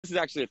is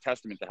actually a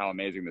testament to how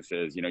amazing this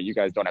is. You know, you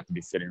guys don't have to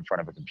be sitting in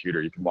front of a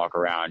computer. You can walk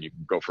around, you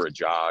can go for a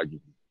jog,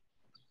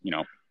 you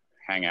know,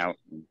 hang out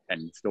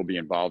and still be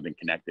involved and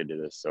connected to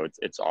this. So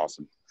it's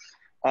awesome.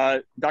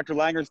 Dr.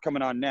 Langer's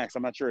coming on next.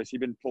 I'm not sure. Has he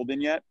been pulled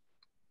in yet?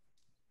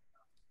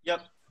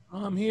 Yep.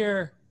 I'm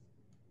here.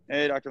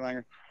 Hey, Dr.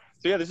 Langer.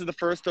 So yeah, this is the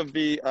first of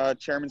the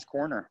Chairman's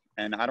Corner,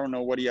 and I don't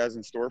know what he has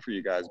in store for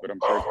you guys, but I'm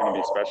sure it's going to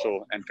be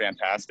special and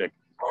fantastic.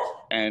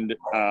 And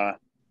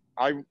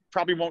I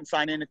probably won't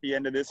sign in at the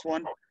end of this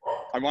one.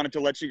 I wanted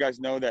to let you guys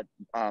know that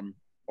a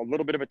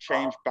little bit of a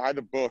change by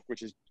the book,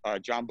 which is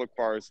John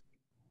Bookbar's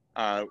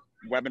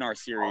webinar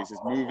series, is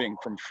moving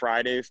from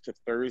Fridays to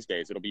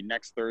Thursdays. It'll be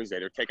next Thursday.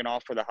 They're taking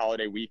off for the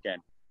holiday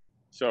weekend.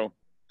 So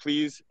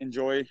please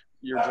enjoy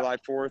your July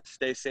 4th.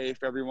 Stay safe,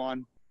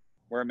 everyone.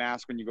 Wear a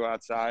mask when you go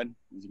outside,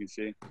 as you can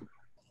see.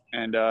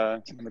 And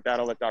with that,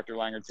 I'll let Dr.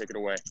 Langer take it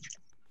away.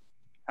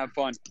 Have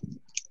fun.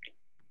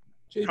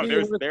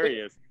 JB, there he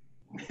is.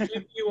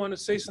 JB, you want to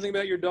say something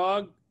about your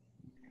dog?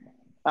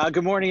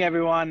 Good morning,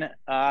 everyone.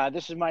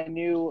 This is my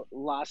new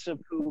Lhasa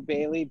Poo,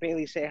 Bailey.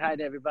 Bailey, say hi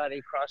to everybody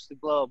across the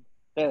globe.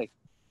 Bailey,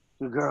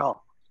 good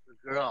girl.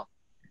 Good girl.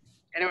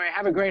 Anyway,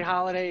 have a great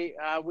holiday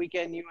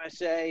weekend,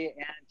 USA,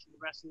 and to the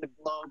rest of the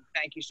globe.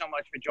 Thank you so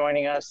much for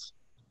joining us.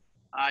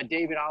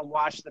 David, I'll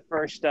watch the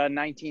first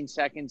 19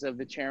 seconds of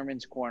the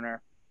Chairman's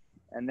Corner,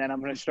 and then I'm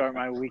going to start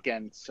my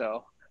weekend.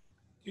 So,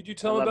 Did you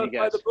tell him about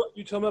By the Book?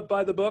 You tell him about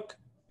By the Book?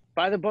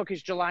 By the Book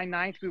is July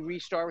 9th. We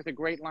restart with a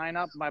great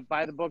lineup.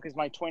 By the Book is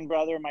my twin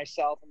brother,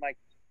 myself, and my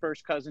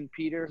first cousin,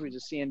 Peter, who's a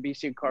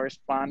CNBC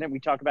correspondent. We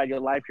talk about your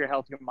life, your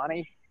health, your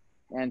money.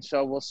 And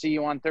so we'll see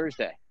you on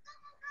Thursday.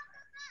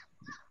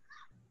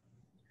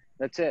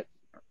 That's it.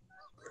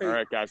 All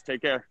right, guys.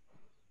 Take care.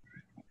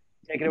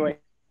 Take it away,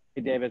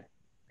 David.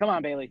 Come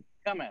on, Bailey.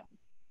 Come on.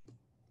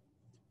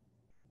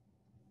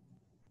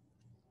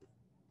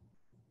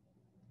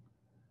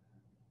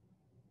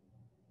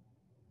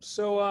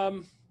 So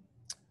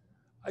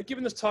I've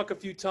given this talk a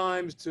few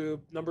times to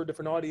a number of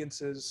different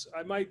audiences.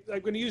 I'm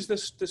going to use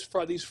these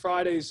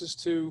Fridays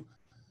just to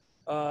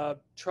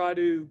try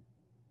to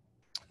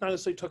not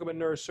necessarily talk about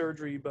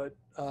neurosurgery, but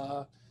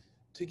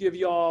to give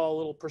y'all a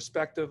little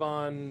perspective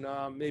on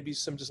maybe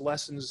some just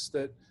lessons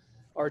that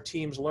our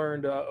teams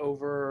learned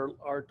over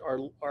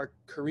our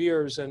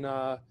careers,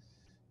 and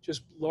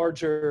just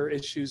larger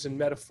issues and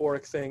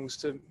metaphoric things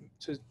to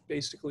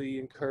basically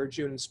encourage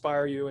you and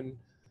inspire you. And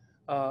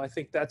I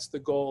think that's the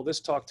goal of this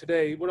talk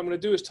today. What I'm going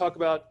to do is talk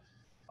about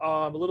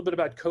a little bit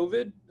about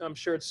COVID. I'm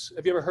sure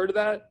have you ever heard of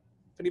that?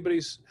 If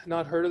anybody's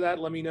not heard of that,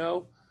 let me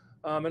know.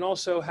 And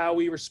also how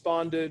we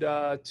responded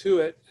to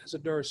it as a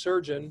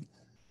neurosurgeon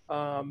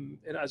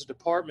and as a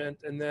department,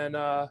 and then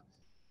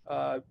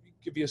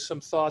give you some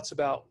thoughts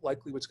about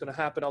likely what's going to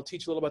happen. I'll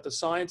teach a little about the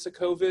science of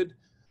COVID,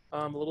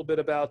 a little bit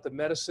about the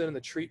medicine and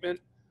the treatment,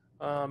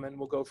 and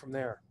we'll go from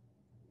there.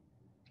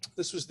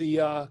 This was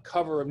the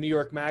cover of New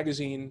York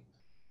Magazine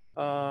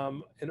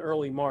in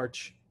early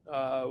March.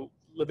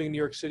 Living in New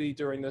York City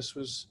during this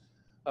was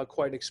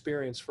quite an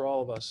experience for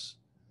all of us.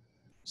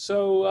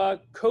 So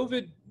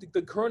COVID,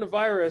 the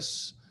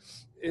coronavirus,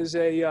 is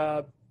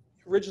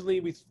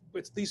originally,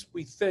 at least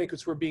we think,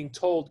 as we're being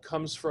told,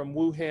 comes from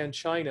Wuhan,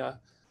 China.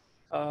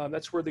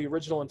 That's where the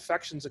original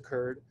infections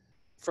occurred,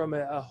 from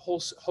a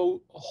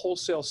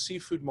wholesale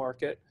seafood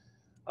market.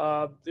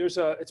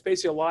 It's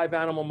basically a live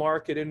animal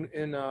market in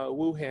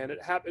Wuhan.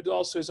 It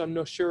also is, I'm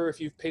not sure if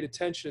you've paid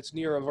attention, it's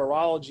near a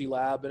virology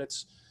lab, and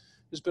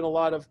there's been a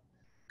lot of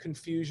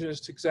confusion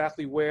as to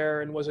exactly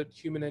where, and was it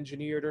human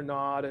engineered or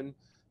not,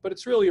 but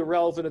it's really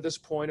irrelevant at this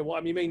point.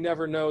 And you may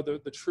never know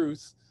the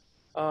truth.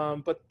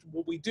 But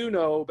what we do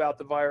know about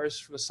the virus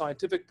from a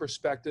scientific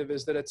perspective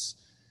is that it's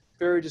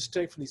very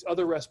distinct from these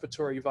other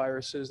respiratory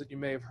viruses that you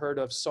may have heard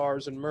of,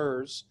 SARS and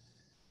MERS.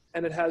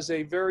 And it has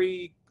a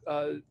very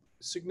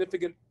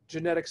significant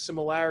genetic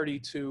similarity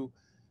to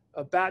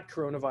a bat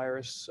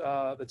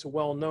coronavirus that's a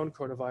well-known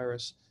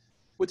coronavirus.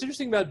 What's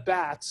interesting about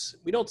bats,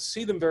 we don't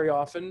see them very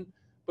often,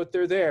 but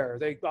they're there.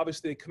 They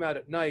come out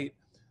at night.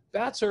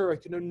 Bats are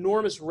like an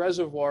enormous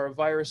reservoir of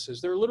viruses.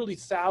 There are literally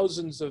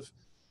thousands of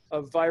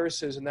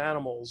viruses in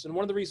animals. And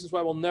one of the reasons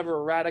why we'll never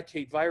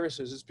eradicate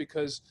viruses is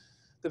because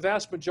the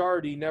vast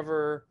majority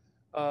never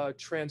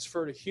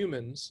transfer to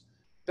humans.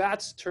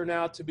 Bats turn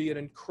out to be an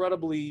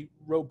incredibly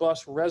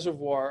robust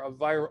reservoir of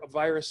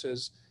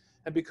viruses.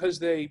 And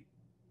because a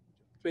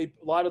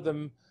lot of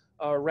them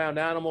are around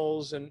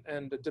animals and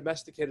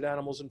domesticated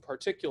animals in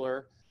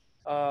particular,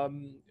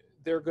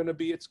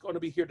 it's going to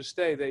be here to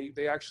stay.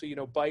 They actually,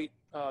 bite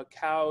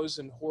cows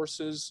and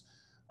horses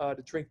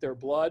to drink their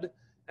blood.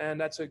 And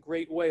that's a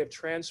great way of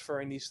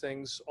transferring these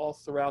things all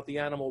throughout the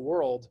animal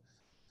world.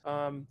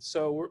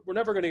 So we're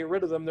never going to get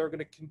rid of them. They're going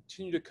to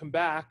continue to come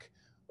back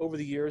over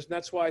the years. And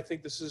that's why I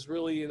think this is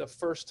really the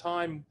first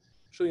time,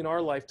 actually in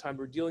our lifetime,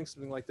 we're dealing with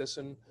something like this,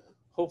 and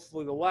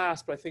hopefully the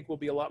last, but I think we'll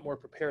be a lot more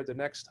prepared the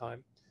next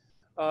time.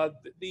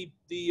 The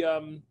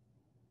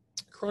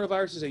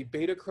coronavirus is a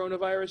beta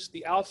coronavirus.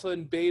 The alpha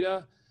and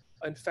beta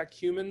infect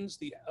humans.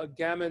 The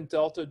gamma and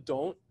delta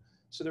don't.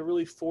 So there are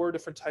really 4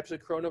 different types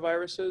of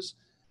coronaviruses.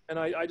 And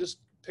I just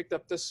picked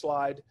up this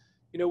slide.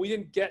 You know, we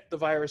didn't get the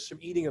virus from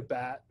eating a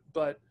bat,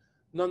 but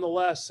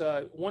nonetheless,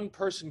 one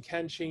person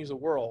can change the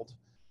world.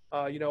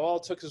 You know, all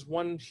it took is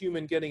one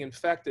human getting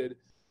infected,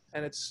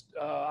 and it's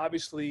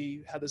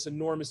obviously had this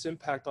enormous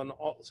impact on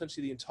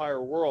essentially the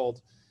entire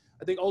world.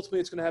 I think ultimately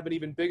it's going to have an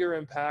even bigger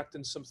impact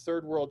in some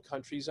third world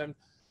countries. And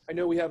I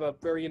know we have a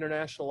very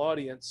international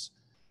audience,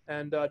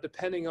 and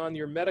depending on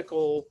your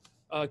medical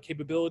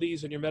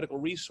capabilities and your medical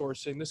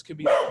resourcing, this could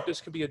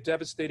be a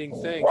devastating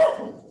thing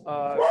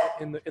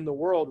in the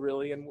world,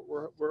 really. And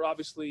we're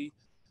obviously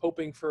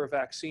hoping for a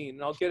vaccine.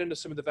 And I'll get into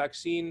some of the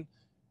vaccine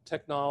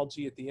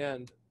technology at the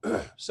end.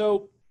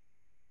 So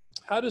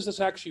how does this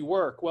actually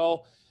work?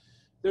 Well,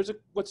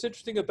 what's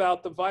interesting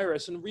about the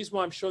virus, and the reason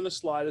why I'm showing this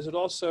slide is it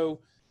also,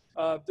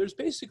 there's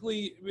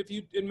basically,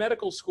 in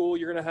medical school,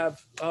 you're going to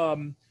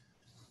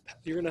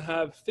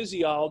have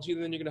physiology,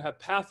 and then you're going to have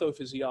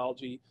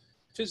pathophysiology.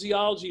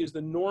 Physiology is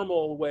the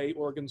normal way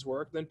organs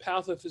work, and then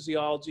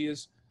pathophysiology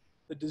is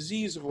the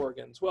disease of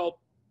organs.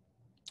 Well,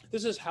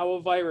 this is how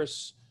a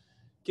virus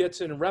gets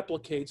in and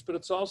replicates, but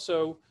it's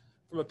also,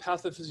 from a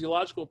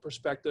pathophysiological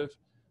perspective,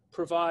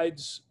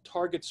 provides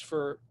targets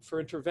for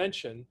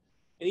intervention.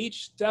 And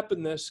each step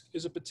in this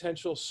is a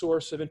potential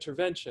source of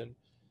intervention.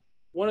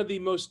 One of the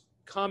most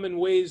common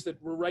ways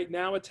that we're right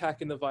now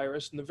attacking the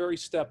virus, and the very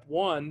step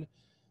one,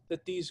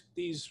 that these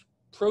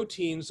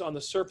proteins on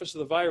the surface of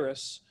the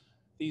virus,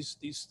 these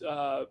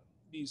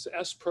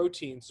S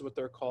proteins is what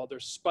they're called. They're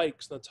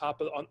spikes on the top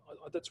of,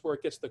 that's where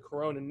it gets the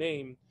corona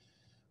name,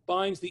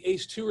 binds the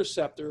ACE2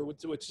 receptor,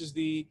 which is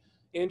the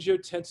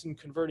angiotensin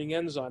converting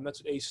enzyme.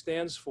 That's what ACE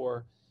stands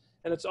for.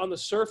 And it's on the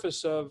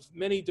surface of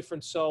many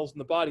different cells in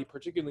the body,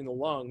 particularly in the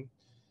lung.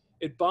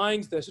 It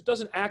binds this. It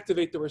doesn't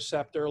activate the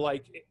receptor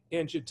like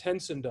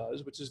angiotensin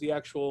does, which is the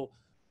actual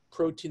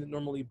protein that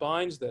normally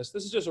binds this.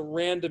 This is just a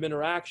random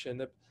interaction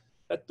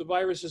that the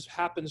virus just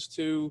happens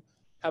to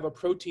have a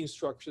protein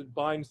structure that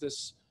binds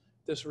this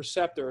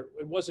receptor.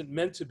 It wasn't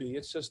meant to be.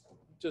 It's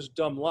just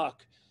dumb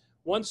luck.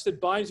 Once it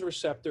binds the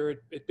receptor,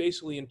 it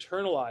basically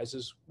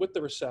internalizes with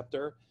the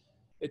receptor.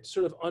 It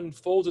sort of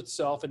unfolds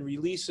itself and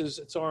releases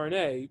its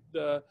RNA.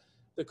 The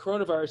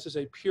coronavirus is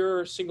a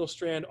pure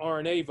single-strand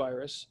RNA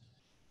virus,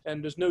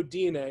 and there's no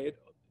DNA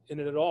in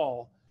it at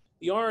all.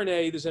 The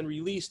RNA is then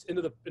released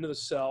into the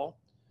cell.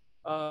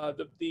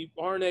 The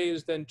RNA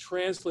is then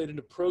translated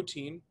into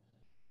protein,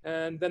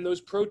 and then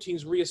those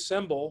proteins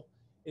reassemble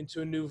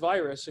into a new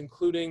virus,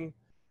 including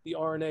the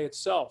RNA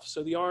itself.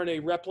 So the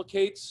RNA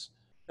replicates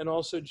and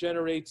also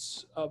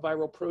generates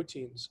viral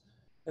proteins.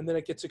 And then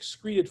it gets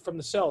excreted from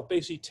the cell. It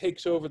basically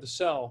takes over the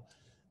cell.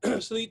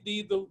 So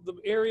the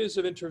areas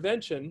of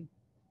intervention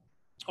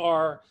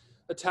are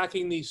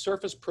attacking the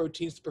surface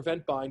proteins to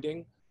prevent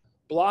binding,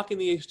 blocking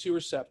the ACE2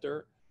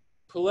 receptor,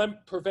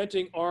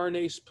 preventing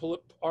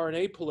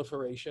RNA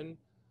proliferation,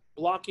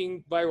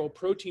 blocking viral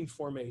protein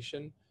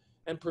formation,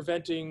 and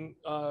preventing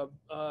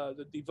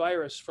the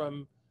virus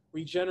from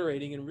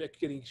regenerating and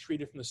getting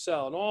excreted from the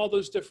cell. And all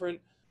those different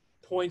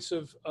points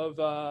of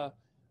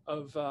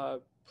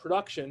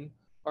production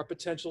are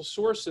potential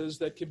sources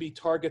that can be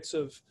targets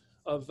of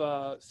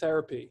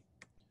therapy.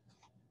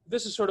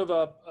 This is sort of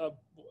a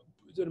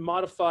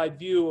modified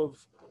view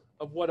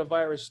of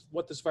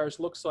what this virus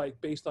looks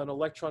like based on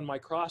electron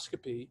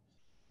microscopy.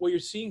 What you're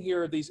seeing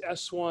here are these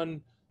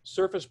S1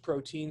 surface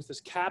proteins,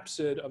 this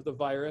capsid of the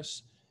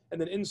virus,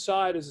 and then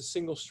inside is a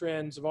single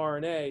strands of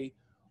RNA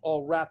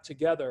all wrapped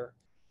together.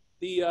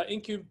 The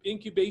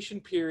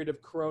incubation period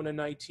of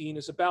Corona-19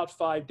 is about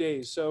 5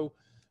 days. So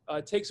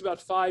it takes about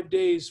 5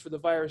 days for the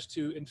virus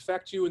to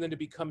infect you and then to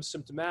become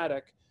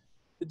symptomatic.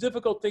 The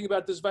difficult thing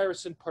about this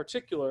virus in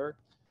particular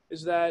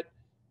is that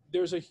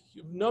there's a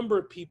number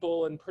of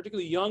people, and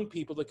particularly young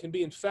people, that can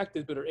be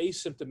infected but are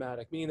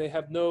asymptomatic, meaning they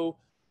have no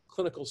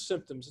clinical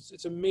symptoms.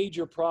 It's a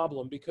major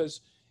problem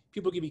because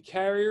people can be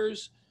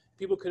carriers,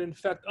 people can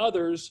infect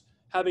others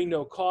having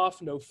no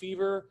cough, no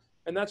fever,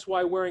 and that's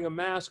why wearing a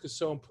mask is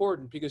so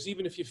important, because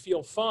even if you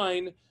feel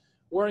fine,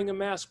 wearing a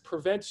mask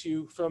prevents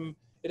you from,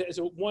 it is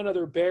one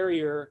other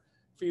barrier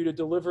for you to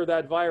deliver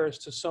that virus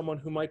to someone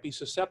who might be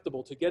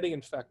susceptible to getting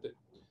infected.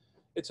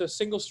 It's a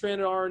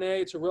single-stranded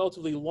RNA. It's a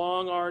relatively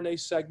long RNA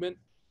segment.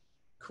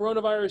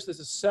 Coronavirus is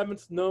the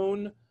 7th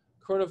known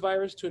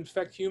coronavirus to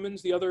infect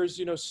humans. The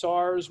others,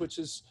 SARS, which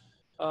is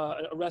a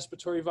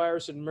respiratory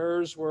virus, and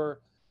MERS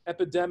were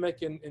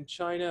epidemic in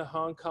China,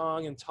 Hong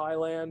Kong, and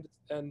Thailand,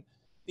 and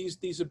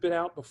these have been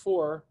out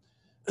before.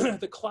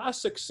 The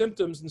classic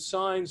symptoms and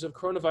signs of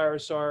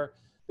coronavirus are,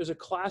 there's a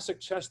classic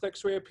chest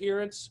x-ray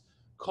appearance,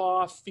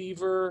 cough,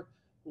 fever,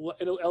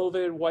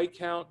 elevated white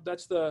count.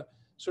 That's the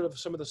sort of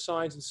some of the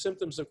signs and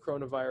symptoms of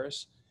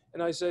coronavirus.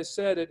 And as I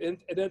said, it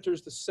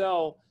enters the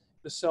cells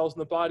in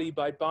the body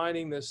by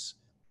binding this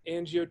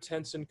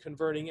angiotensin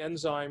converting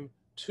enzyme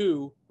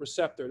 2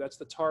 receptor. That's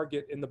the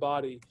target in the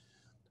body.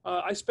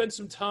 I spent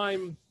some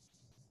time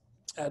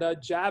at a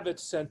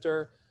Javits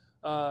Center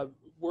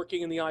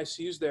working in the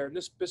ICUs there. And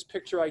this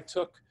picture I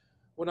took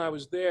when I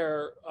was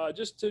there. I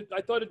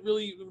thought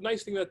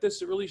nice thing about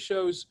this, it really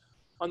shows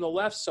on the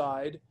left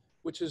side,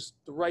 which is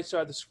the right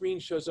side of the screen,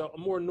 shows a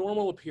more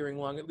normal appearing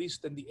lung, at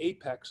least than the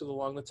apex of the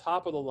lung, the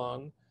top of the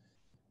lung.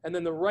 And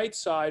then the right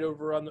side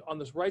over on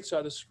this right side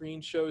of the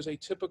screen shows a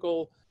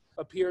typical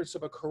appearance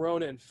of a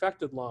corona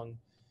infected lung.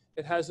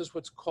 It has this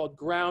what's called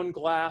ground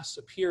glass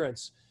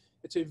appearance.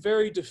 It's a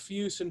very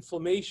diffuse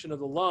inflammation of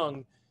the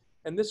lung,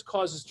 and this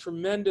causes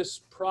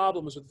tremendous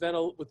problems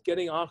with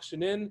getting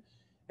oxygen in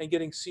and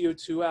getting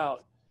CO2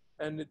 out.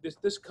 And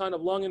this kind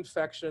of lung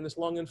infection and this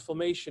lung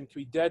inflammation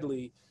can be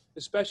deadly,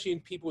 especially in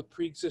people with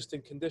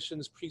pre-existing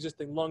conditions,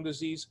 pre-existing lung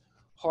disease,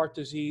 heart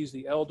disease,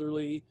 the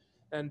elderly,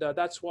 and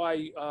that's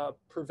why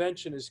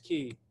prevention is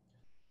key.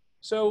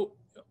 So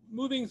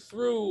moving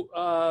through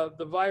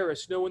the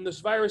virus, when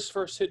this virus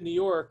first hit New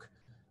York,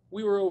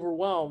 we were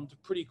overwhelmed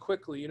pretty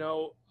quickly.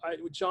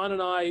 John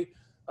and I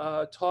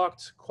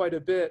talked quite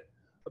a bit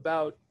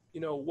about,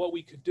 what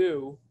we could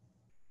do.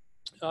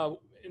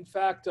 In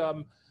fact,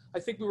 I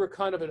think we were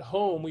kind of at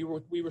home. We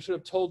were sort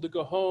of told to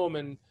go home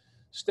and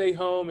stay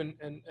home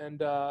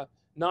and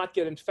not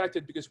get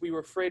infected because we were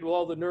afraid of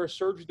all the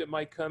neurosurgery that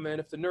might come in.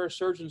 If the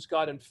neurosurgeons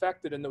got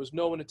infected and there was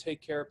no one to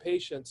take care of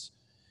patients,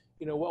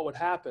 what would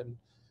happen?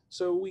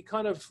 So we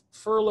kind of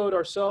furloughed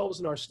ourselves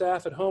and our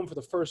staff at home for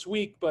the first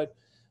week, but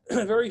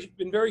in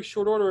very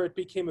short order, it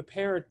became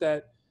apparent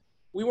that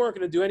we weren't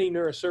going to do any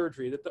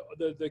neurosurgery,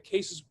 that the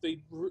cases, the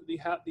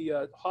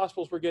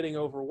hospitals were getting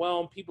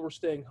overwhelmed, people were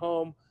staying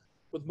home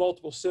with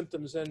multiple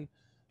symptoms, and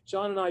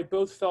John and I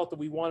both felt that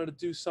we wanted to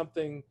do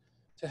something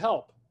to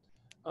help.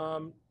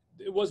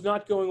 It was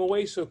not going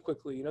away so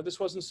quickly. This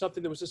wasn't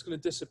something that was just going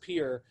to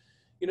disappear.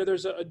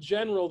 There's a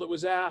general that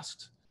was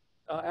asked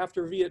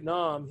after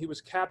Vietnam, he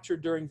was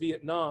captured during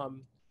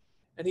Vietnam,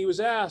 and he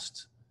was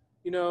asked,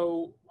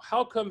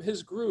 how come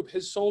his group,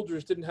 his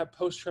soldiers didn't have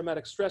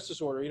post-traumatic stress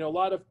disorder? A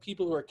lot of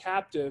people who are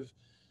captive,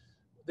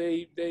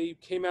 they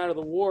came out of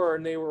the war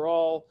and they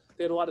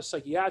had a lot of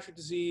psychiatric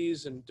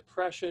disease and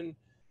depression.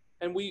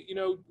 And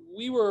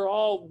we were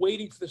all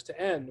waiting for this to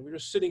end. We were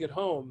sitting at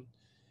home.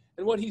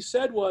 And what he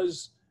said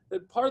was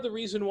that part of the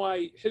reason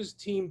why his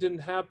team didn't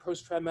have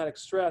post-traumatic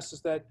stress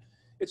is that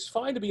it's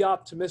fine to be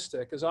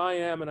optimistic, as I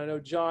am, and I know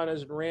John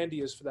is, and Randy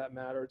is for that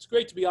matter. It's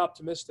great to be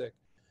optimistic.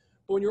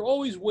 But when you're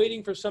always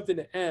waiting for something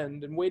to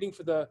end and waiting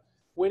for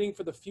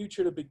the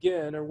future to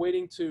begin or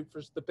waiting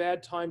for the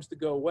bad times to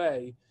go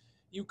away,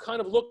 you kind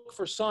of look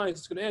for signs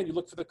it's going to end. You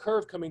look for the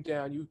curve coming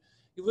down. You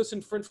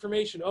listen for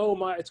information.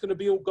 It's going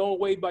to go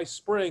away by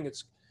spring.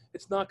 It's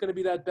not going to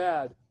be that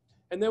bad.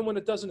 And then when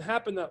it doesn't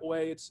happen that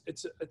way, it's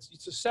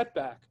a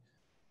setback.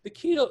 The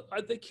key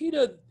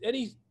to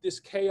this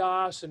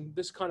chaos and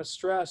this kind of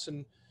stress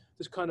and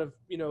this kind of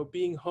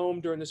being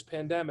home during this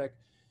pandemic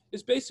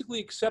is basically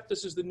accept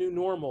this as the new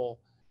normal.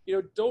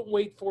 Don't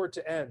wait for it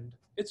to end.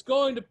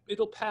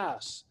 It'll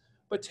pass,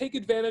 but take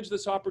advantage of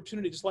this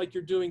opportunity just like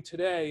you're doing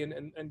today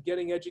and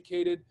getting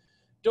educated.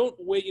 Don't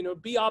wait,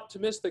 be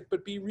optimistic,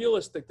 but be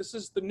realistic. This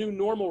is the new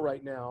normal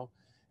right now.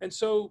 And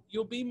so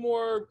you'll be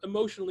more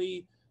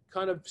emotionally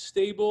kind of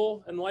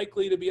stable and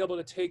likely to be able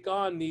to take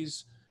on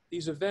these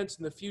events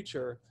in the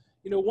future.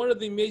 One of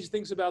the amazing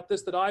things about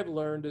this that I've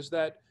learned is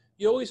that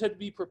you always had to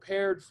be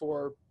prepared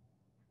for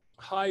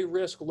high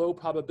risk, low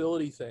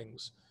probability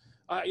things.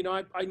 I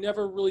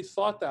never really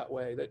thought that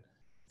way, that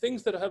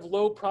things that have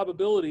low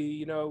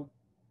probability,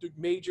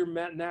 major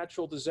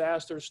natural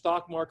disasters,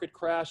 stock market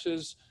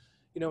crashes,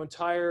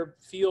 entire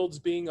fields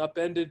being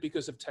upended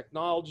because of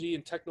technology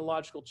and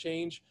technological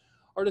change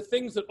are the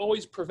things that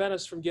always prevent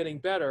us from getting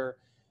better.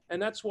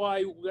 And that's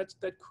why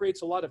that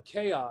creates a lot of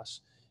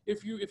chaos.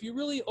 If you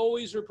really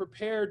always are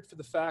prepared for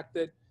the fact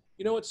that,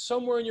 it's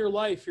somewhere in your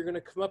life, you're going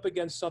to come up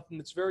against something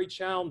that's very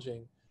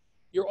challenging.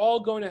 You're all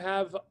going to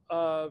have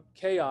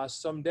chaos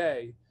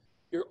someday.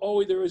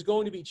 There is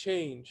going to be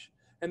change,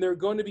 and there are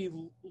going to be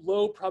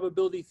low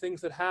probability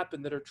things that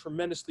happen that are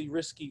tremendously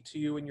risky to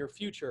you in your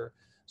future.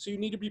 So you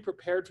need to be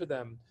prepared for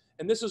them.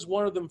 And this is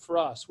one of them for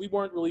us. We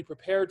weren't really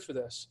prepared for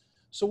this.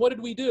 So what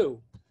did we do?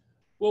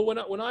 Well,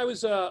 when I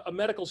was a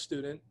medical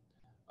student,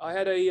 I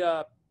had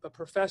a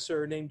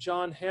professor named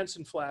John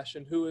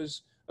Hansen-Flaschen, who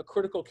is a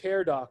critical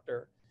care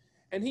doctor.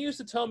 And he used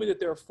to tell me that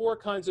there are 4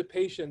 kinds of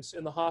patients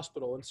in the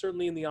hospital and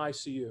certainly in the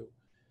ICU.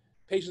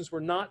 Patients were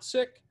not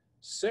sick,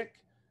 sick,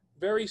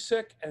 very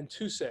sick, and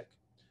too sick.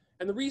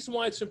 And the reason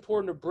why it's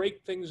important to break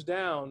things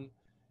down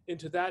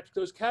into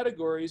those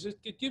categories is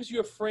it gives you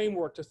a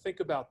framework to think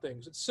about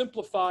things. It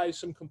simplifies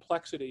some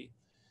complexity.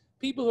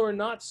 People who are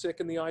not sick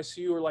in the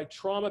ICU are like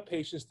trauma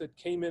patients that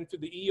came in through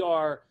the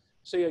ER,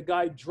 say a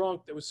guy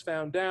drunk that was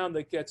found down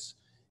that gets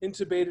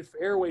intubated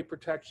for airway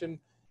protection,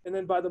 and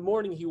then by the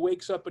morning he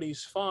wakes up and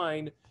he's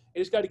fine, and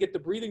he's got to get the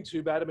breathing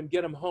tube out of him and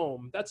get him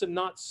home. That's a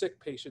not sick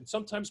patient.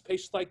 Sometimes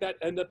patients like that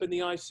end up in the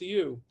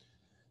ICU.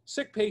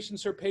 Sick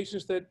patients are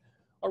patients that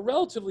are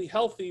relatively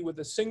healthy with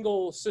a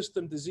single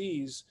system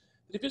disease,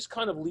 that if you just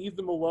kind of leave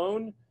them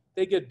alone,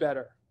 they get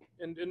better.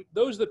 And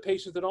those are the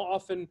patients that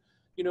often,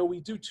 we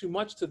do too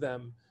much to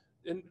them.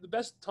 And the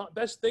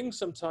best thing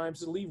sometimes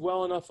is to leave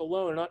well enough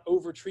alone and not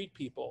over-treat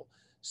people.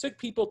 Sick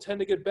people tend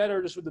to get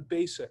better just with the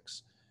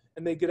basics,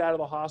 and they get out of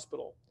the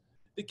hospital.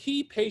 The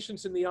key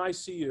patients in the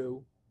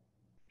ICU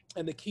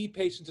and the key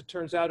patients, it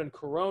turns out, in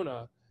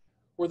Corona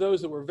were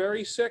those that were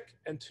very sick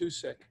and too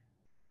sick.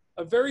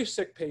 A very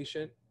sick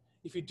patient,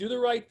 if you do the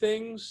right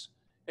things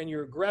and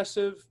you're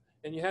aggressive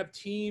and you have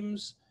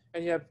teams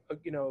and you have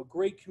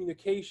great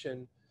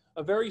communication,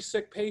 a very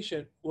sick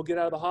patient will get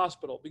out of the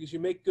hospital because you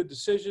make good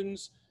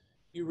decisions,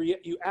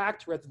 you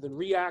act rather than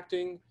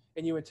reacting,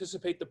 and you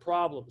anticipate the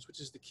problems, which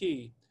is the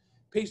key.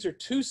 Patients are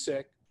too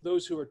sick,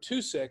 those who are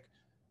too sick,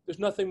 there's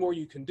nothing more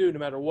you can do no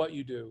matter what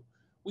you do.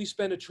 We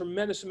spend a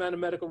tremendous amount of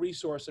medical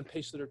resource on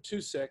patients that are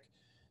too sick,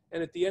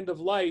 and at the end of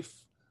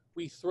life,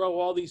 we throw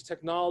all these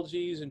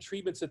technologies and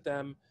treatments at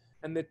them,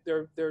 and that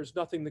there's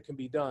nothing that can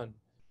be done.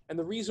 And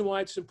the reason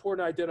why it's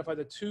important to identify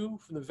the two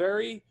from the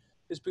very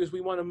is because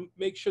we want to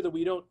make sure that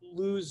we don't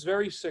lose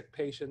very sick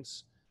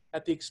patients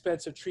at the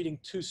expense of treating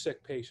too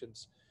sick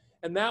patients.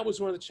 And that was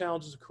one of the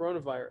challenges of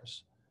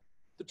coronavirus.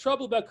 The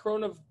trouble about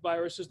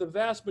coronavirus is the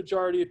vast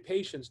majority of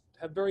patients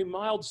have very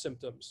mild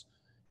symptoms,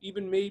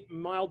 even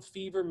mild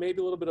fever, maybe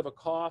a little bit of a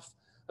cough.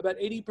 About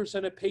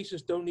 80% of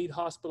patients don't need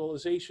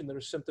hospitalization that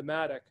are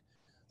symptomatic.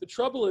 The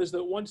trouble is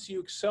that once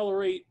you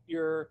accelerate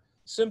your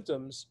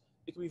symptoms,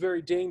 it can be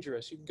very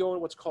dangerous. You can go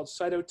in what's called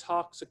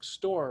cytotoxic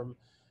storm.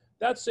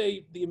 That's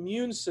the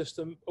immune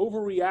system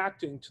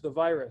overreacting to the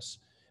virus,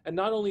 and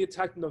not only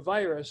attacking the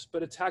virus,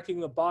 but attacking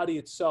the body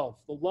itself,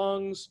 the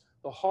lungs,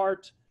 the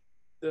heart,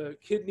 the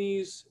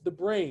kidneys, the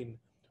brain.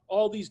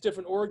 All these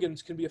different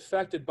organs can be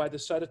affected by the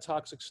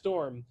cytotoxic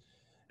storm.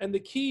 And the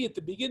key at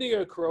the beginning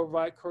of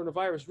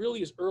coronavirus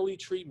really is early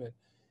treatment.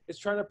 It's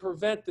trying to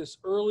prevent this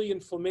early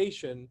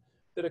inflammation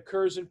that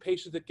occurs in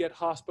patients that get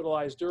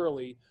hospitalized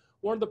early.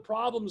 One of the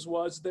problems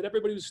was that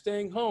everybody was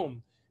staying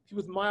home.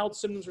 People with mild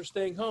symptoms were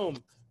staying home,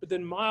 but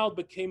then mild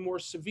became more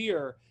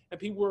severe, and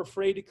people were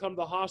afraid to come to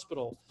the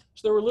hospital.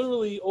 So there were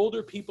literally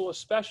older people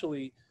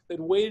especially that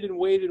waited and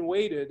waited and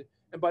waited,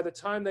 and by the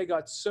time they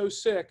got so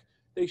sick,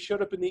 they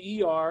showed up in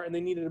the ER and they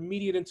needed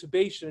immediate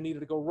intubation and needed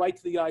to go right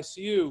to the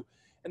ICU,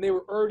 and they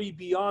were already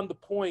beyond the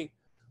point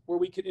where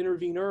we could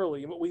intervene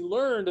early. And what we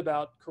learned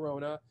about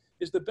corona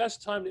is the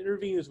best time to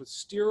intervene is with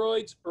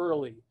steroids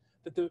early.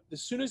 That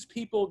as soon as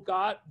people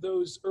got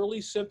those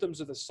early symptoms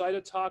of the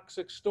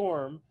cytotoxic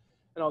storm,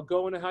 and I'll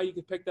go into how you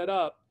can pick that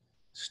up,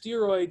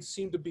 steroids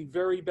seem to be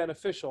very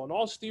beneficial. And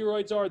all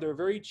steroids are, they're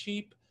very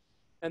cheap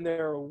and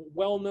they're a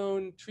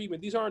well-known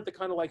treatment. These aren't the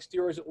kind of like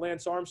steroids that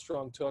Lance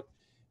Armstrong took.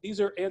 These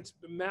are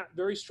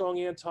very strong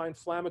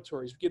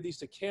anti-inflammatories. We give these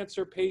to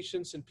cancer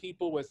patients and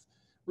people with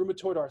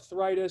rheumatoid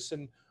arthritis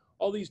and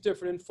all these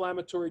different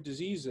inflammatory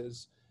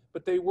diseases.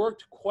 But they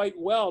worked quite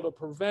well to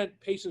prevent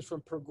patients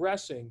from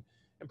progressing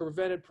and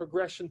prevented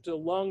progression to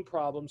lung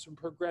problems and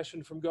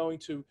progression from going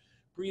to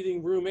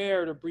breathing room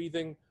air to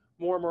breathing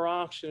more and more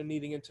oxygen and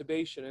needing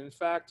intubation. And in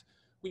fact,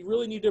 we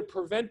really need to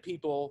prevent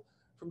people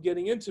from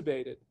getting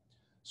intubated.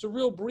 So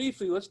real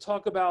briefly, let's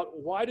talk about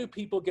why do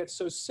people get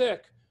so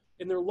sick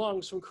in their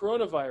lungs from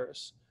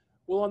coronavirus?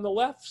 Well, on the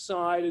left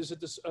side is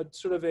a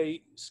sort of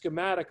a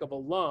schematic of a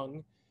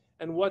lung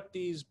and what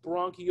these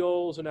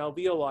bronchioles and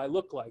alveoli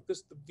look like.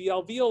 The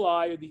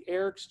alveoli are the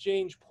air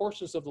exchange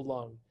portions of the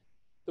lung.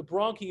 The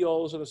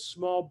bronchioles are the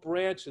small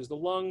branches. The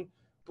lung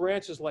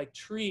branches like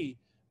tree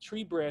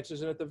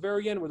branches, and at the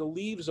very end where the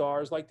leaves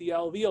are is like the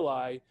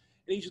alveoli,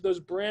 and each of those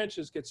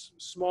branches gets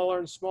smaller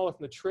and smaller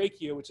from the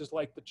trachea, which is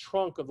like the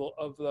trunk of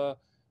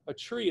a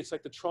tree. It's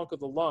like the trunk of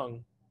the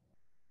lung.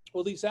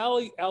 Well, these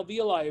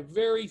alveoli have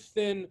very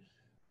thin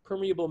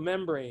permeable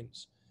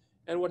membranes,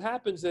 and what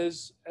happens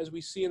is, as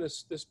we see in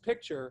this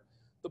picture,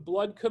 the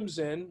blood comes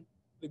in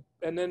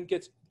and then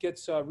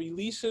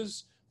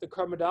releases the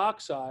carbon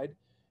dioxide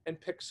and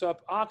picks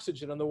up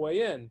oxygen on the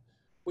way in.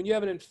 When you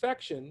have an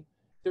infection,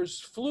 there's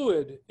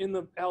fluid in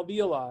the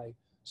alveoli,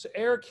 so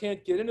air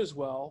can't get in as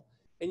well,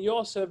 and you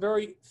also have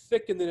very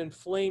thickened and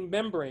inflamed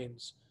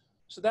membranes.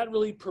 So that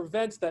really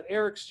prevents that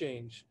air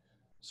exchange.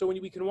 So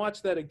we can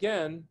watch that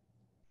again.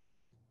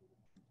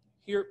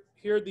 Here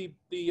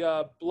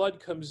the blood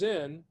comes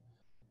in,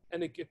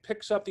 and it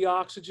picks up the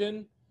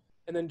oxygen,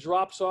 and then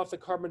drops off the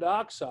carbon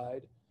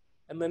dioxide,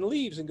 and then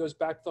leaves and goes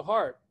back to the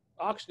heart,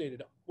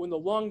 oxygenated. When the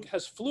lung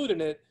has fluid in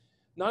it,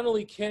 not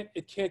only can't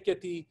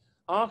get the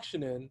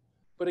oxygen in,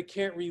 but it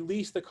can't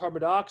release the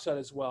carbon dioxide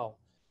as well.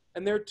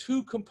 And there are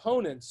two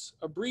components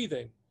of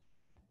breathing.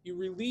 You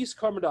release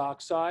carbon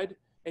dioxide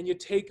and you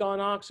take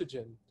on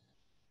oxygen.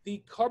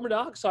 The carbon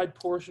dioxide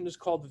portion is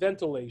called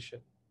ventilation.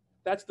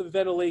 That's the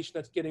ventilation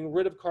that's getting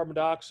rid of carbon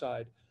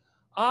dioxide.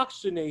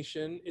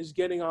 Oxygenation is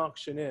getting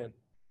oxygen in.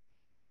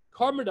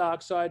 Carbon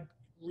dioxide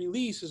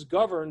release is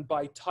governed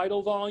by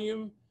tidal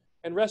volume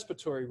and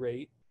respiratory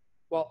rate,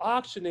 while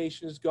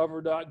oxygenation is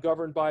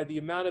governed by the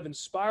amount of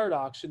inspired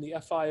oxygen, the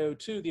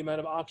FiO2, the amount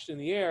of oxygen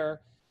in the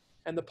air,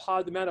 and the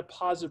amount of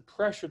positive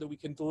pressure that we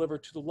can deliver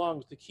to the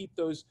lungs to keep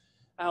those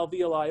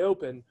alveoli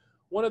open.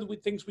 One of the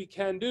things we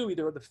can do,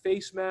 either with the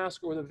face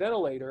mask or the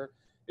ventilator,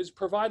 is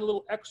provide a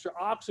little extra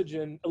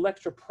oxygen,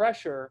 extra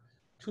pressure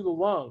to the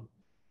lung.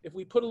 If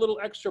we put a little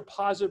extra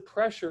positive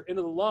pressure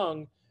into the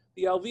lung,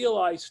 the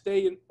alveoli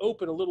stay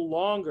open a little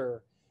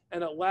longer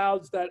and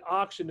allows that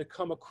oxygen to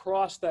come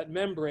across that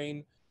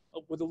membrane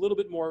with a little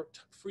bit more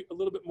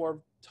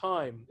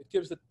time. It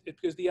gives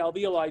because the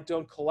alveoli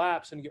don't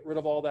collapse and get rid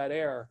of all that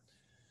air.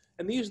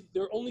 And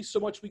there are only so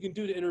much we can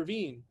do to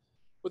intervene.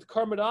 With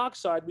carbon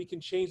dioxide, we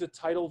can change the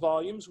tidal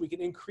volumes, we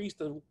can increase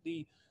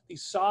the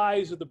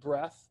size of the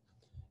breath,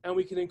 and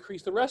we can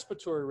increase the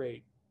respiratory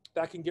rate.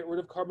 That can get rid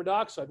of carbon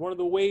dioxide. One of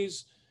the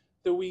ways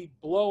that we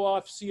blow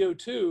off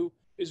CO2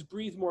 is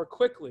breathe more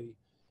quickly,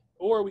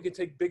 or we can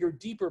take bigger,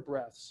 deeper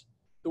breaths.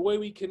 The way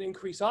we can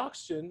increase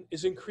oxygen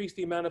is increase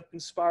the amount of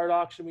inspired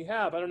oxygen we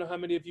have. I don't know how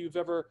many of you have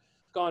ever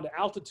gone to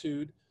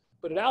altitude,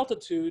 but at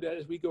altitude,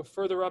 as we go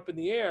further up in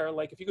the air,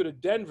 like if you go to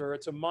Denver,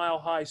 it's a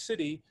mile-high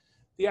city,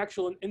 the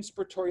actual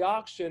inspiratory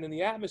oxygen in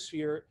the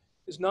atmosphere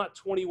is not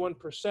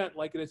 21%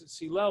 like it is at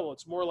sea level.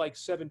 It's more like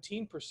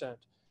 17%.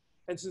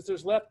 And since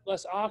there's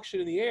less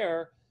oxygen in the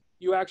air,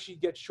 you actually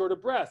get short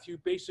of breath. You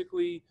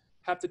basically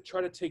have to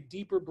try to take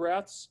deeper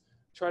breaths,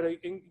 try to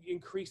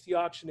increase the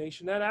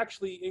oxygenation. That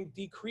actually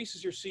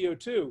decreases your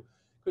CO2,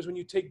 because when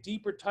you take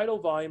deeper tidal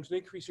volumes and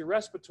increase your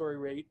respiratory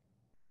rate,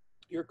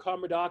 your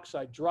carbon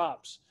dioxide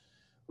drops.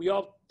 We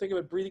all think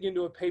about breathing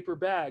into a paper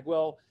bag.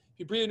 Well, if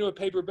you breathe into a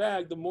paper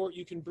bag, the more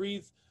you can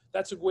breathe,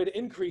 that's a way to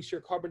increase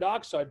your carbon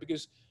dioxide,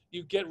 because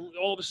you get,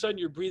 all of a sudden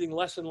you're breathing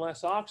less and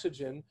less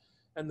oxygen,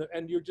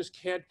 and you just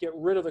can't get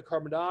rid of the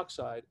carbon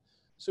dioxide.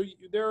 So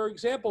there are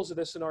examples of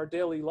this in our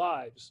daily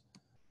lives.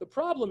 The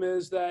problem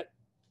is that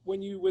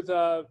when you,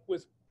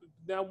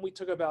 now when we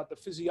talk about the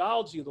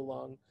physiology of the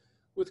lung,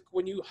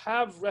 when you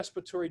have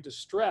respiratory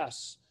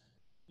distress,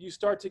 you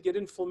start to get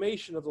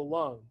inflammation of the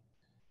lung.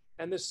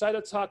 And this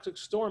cytotoxic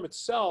storm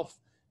itself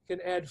can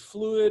add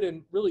fluid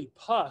and really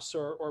pus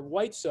or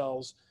white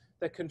cells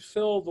that can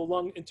fill the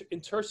lung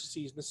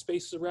interstices, the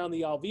spaces around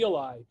the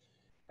alveoli.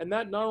 And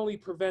that not only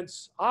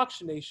prevents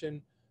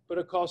oxygenation, but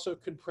it also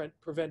can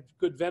prevent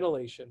good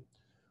ventilation.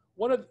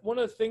 One of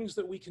the things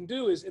that we can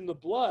do is in the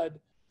blood,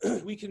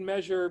 we can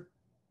measure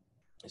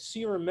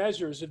serum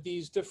measures of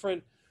these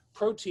different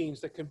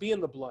proteins that can be in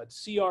the blood.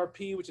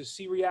 CRP, which is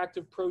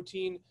C-reactive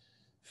protein,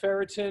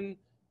 ferritin,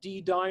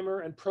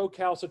 D-dimer, and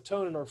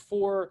procalcitonin are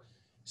 4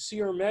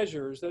 serum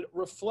measures that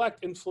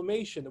reflect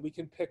inflammation that we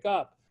can pick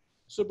up.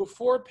 So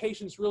before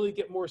patients really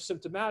get more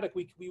symptomatic,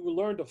 we will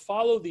learn to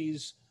follow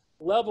these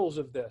levels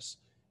of this.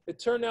 It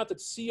turned out that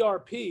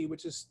CRP,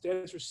 which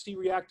stands for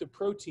C-reactive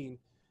protein,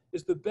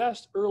 is the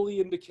best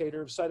early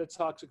indicator of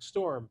cytotoxic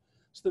storm.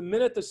 So the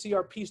minute the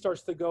CRP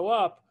starts to go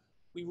up,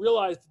 we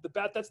realized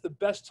that that's the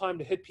best time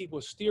to hit people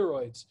with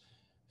steroids.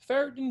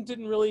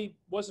 Ferritin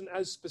wasn't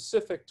as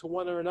specific to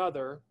one or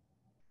another.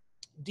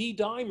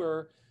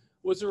 D-dimer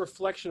was a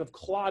reflection of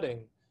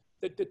clotting.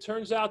 It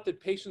turns out that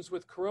patients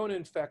with corona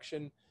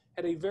infection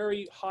had a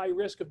very high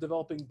risk of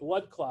developing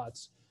blood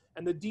clots.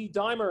 And the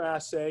D-dimer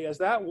assay, as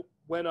that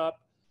went up,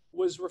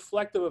 was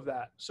reflective of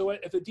that. So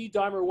if the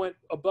D-dimer went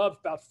above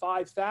about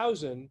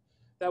 5,000,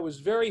 that was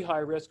very high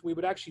risk. We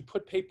would actually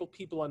put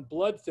people on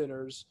blood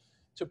thinners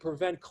to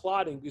prevent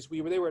clotting, because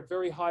they were at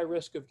very high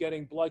risk of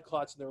getting blood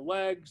clots in their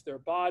legs, their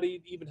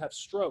body, even have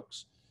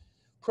strokes.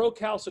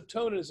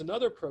 Procalcitonin is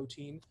another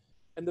protein,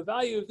 and the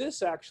value of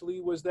this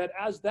actually was that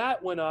as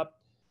that went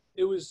up,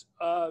 it was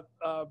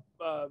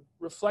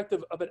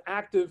reflective of an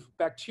active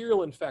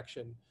bacterial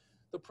infection.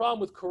 The problem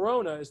with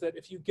corona is that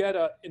if you get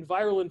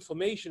viral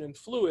inflammation and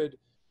fluid,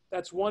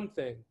 that's one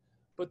thing.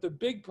 But the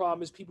big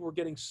problem is people were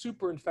getting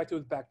super infected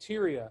with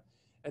bacteria,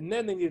 and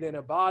then they need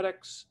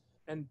antibiotics,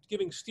 and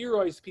giving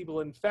steroids to people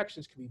with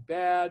infections can be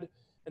bad.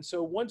 And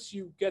so once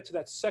you get to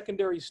that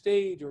secondary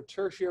stage or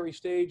tertiary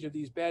stage of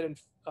these bad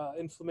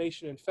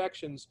inflammation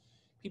infections,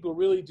 people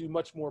really do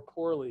much more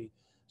poorly.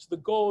 So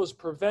the goal is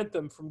prevent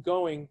them from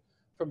going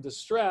from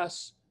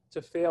distress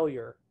to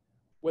failure.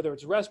 Whether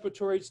it's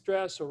respiratory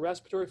stress or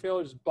respiratory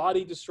failure, it's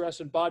body distress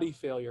and body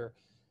failure.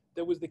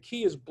 The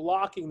key is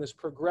blocking this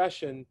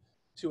progression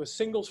to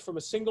from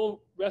a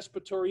single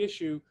respiratory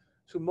issue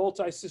to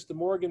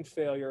multi-system organ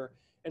failure,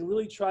 and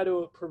really try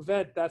to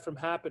prevent that from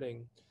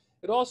happening.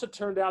 It also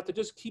turned out that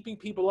just keeping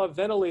people off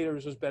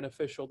ventilators was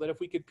beneficial, that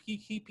if we could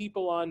keep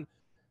people on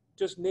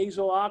just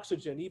nasal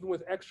oxygen, even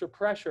with extra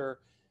pressure,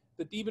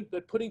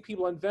 that putting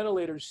people on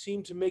ventilators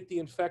seemed to make the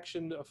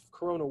infection of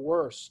corona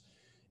worse.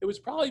 It was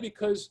probably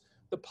because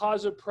the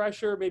positive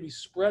pressure maybe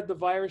spread the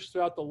virus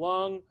throughout the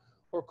lung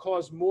or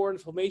caused more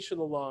inflammation in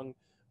the lung.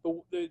 But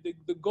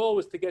the goal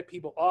was to get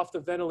people off the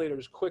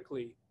ventilators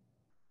quickly.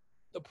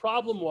 The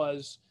problem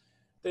was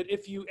that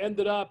if you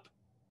ended up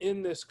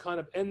in this kind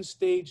of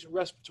end-stage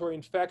respiratory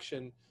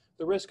infection,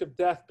 the risk of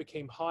death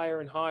became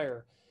higher and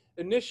higher.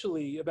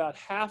 Initially, about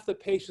half the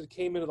patients that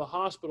came into the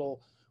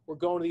hospital were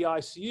going to the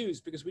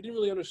ICUs because we didn't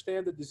really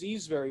understand the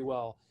disease very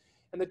well.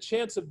 And the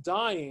chance of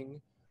dying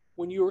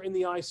when you were in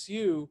the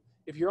ICU,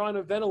 if you're on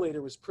a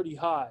ventilator, was pretty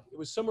high. It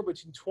was somewhere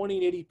between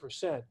 20 and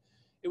 80%.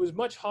 It was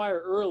much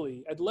higher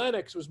early. At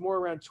Lennox, it was more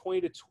around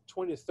 20 to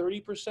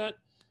 30%.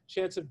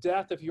 chance of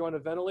death if you're on a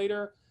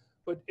ventilator.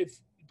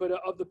 But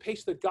of the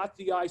patients that got to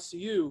the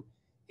ICU,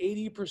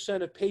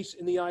 80% of patients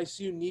in the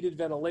ICU needed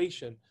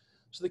ventilation.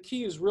 So the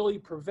key is really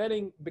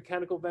preventing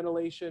mechanical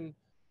ventilation,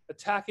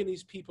 attacking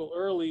these people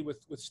early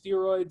with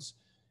steroids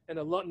and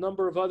a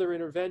number of other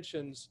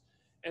interventions.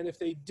 And if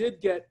they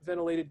did get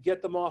ventilated,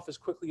 get them off as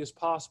quickly as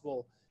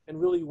possible and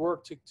really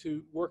work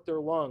to work their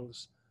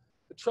lungs.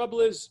 The trouble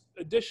is,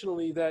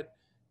 additionally, that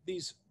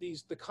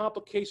the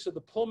complications of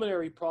the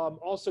pulmonary problem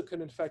also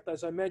can infect,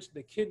 as I mentioned,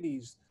 the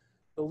kidneys,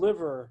 the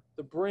liver,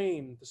 the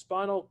brain, the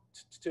spinal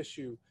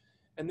tissue,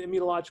 and the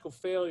immunological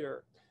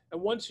failure.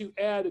 And once you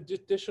add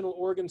additional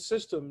organ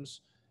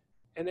systems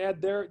and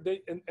add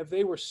and if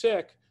they were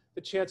sick,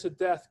 the chance of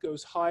death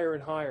goes higher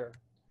and higher.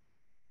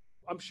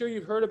 I'm sure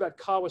you've heard about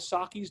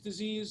Kawasaki's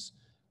disease.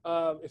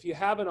 If you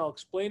haven't, I'll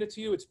explain it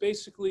to you. It's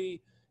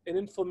basically an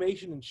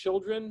inflammation in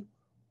children.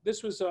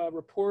 This was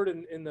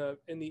reported in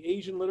the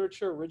Asian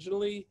literature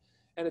originally,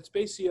 and it's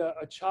basically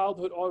a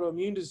childhood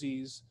autoimmune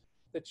disease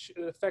that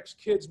affects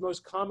kids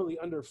most commonly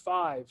under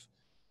 5.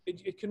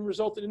 It can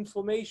result in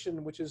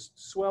inflammation, which is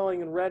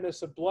swelling and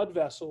redness of blood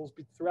vessels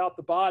throughout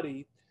the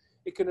body.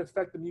 It can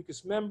affect the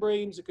mucous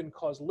membranes. It can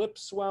cause lip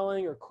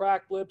swelling or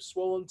cracked lips,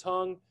 swollen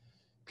tongue,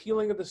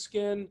 peeling of the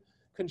skin,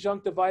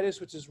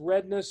 conjunctivitis, which is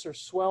redness or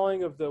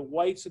swelling of the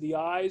whites of the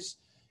eyes,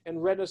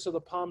 and redness of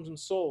the palms and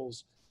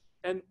soles.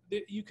 And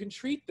you can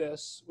treat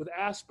this with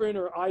aspirin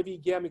or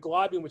IV gamma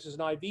globulin, which is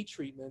an IV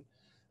treatment.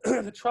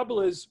 The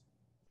trouble is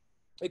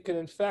it can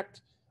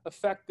affect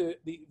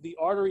the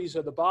arteries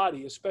of the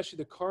body, especially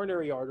the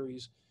coronary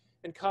arteries.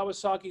 And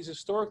Kawasaki's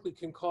historically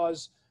can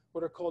cause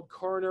what are called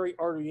coronary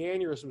artery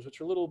aneurysms, which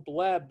are little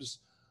blebs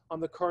on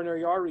the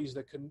coronary arteries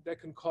that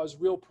can cause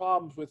real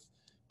problems with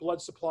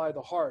blood supply of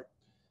the heart.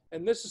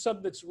 And this is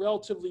something that's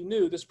relatively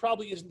new. This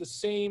probably isn't the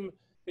same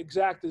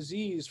exact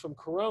disease from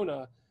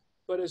corona,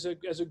 but as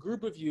a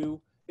group of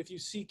you, if you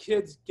see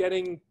kids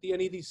getting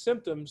any of these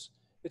symptoms,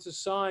 it's a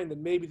sign that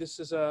maybe this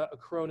is a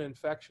corona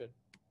infection.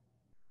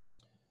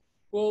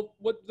 Well,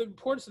 what the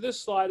importance of this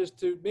slide is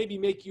to maybe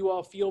make you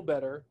all feel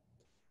better,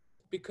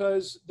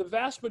 because the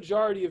vast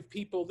majority of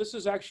people, this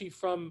is actually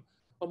from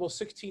almost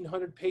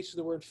 1,600 patients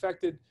that were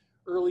infected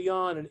early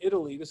on in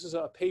Italy. This is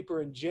a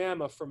paper in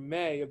JAMA from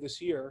May of this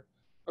year,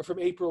 or from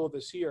April of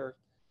this year.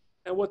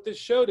 And what this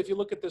showed, if you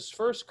look at this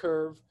first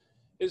curve,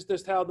 is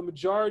just how the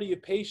majority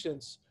of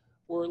patients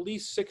were at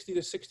least 60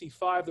 to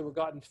 65 that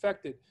got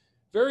infected.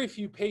 Very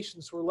few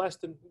patients were less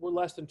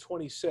than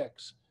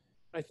 26.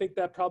 I think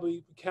that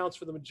probably accounts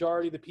for the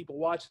majority of the people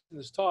watching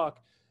this talk,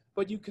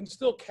 but you can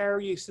still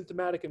carry a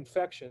symptomatic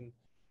infection.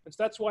 And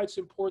so that's why it's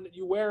important that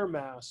you wear a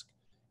mask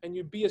and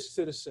you be a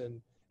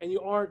citizen and you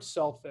aren't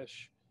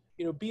selfish.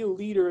 You know, be a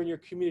leader in your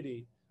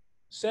community.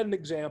 Set an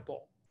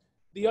example.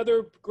 The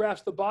other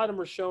graphs at the bottom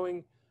are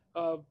showing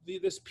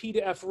this P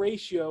to F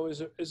ratio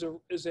is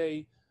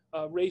a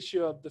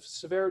ratio of the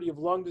severity of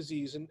lung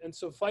disease. And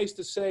suffice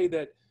to say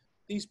that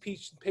these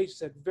patients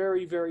had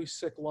very, very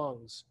sick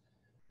lungs.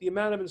 The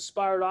amount of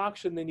inspired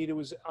oxygen they needed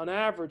was on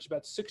average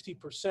about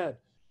 60%,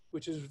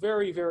 which is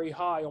very, very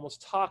high,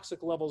 almost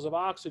toxic levels of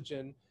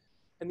oxygen.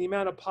 And the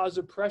amount of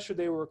positive pressure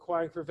they were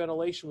requiring for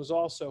ventilation was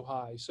also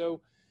high. So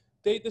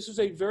this was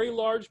a very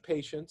large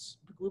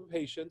group of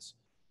patients,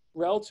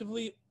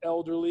 relatively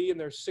elderly in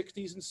their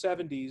 60s and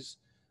 70s,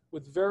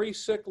 with very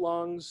sick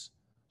lungs,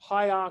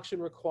 high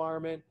oxygen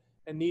requirement,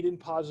 and needing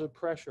positive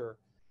pressure.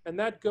 And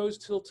that goes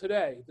till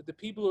today, that the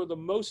people who are the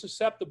most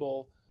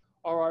susceptible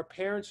are our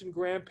parents and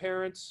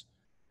grandparents,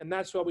 and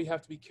that's why we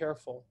have to be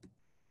careful.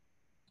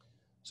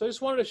 So I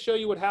just wanted to show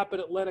you what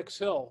happened at Lenox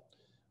Hill.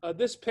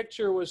 This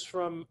picture was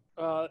from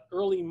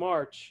early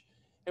March,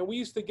 and we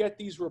used to get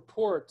these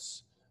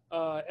reports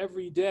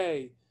every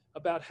day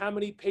about how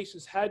many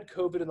patients had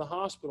COVID in the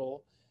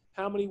hospital,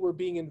 how many were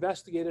being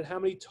investigated, how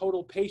many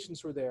total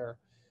patients were there.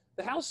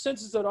 The house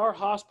census at our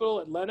hospital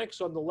at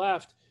Lenox on the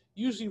left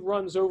usually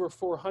runs over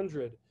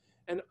 400.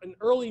 And in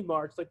early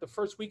March, like the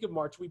first week of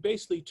March, we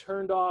basically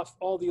turned off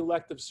all the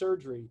elective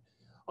surgery.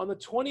 On the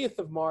 20th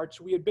of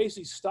March, we had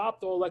basically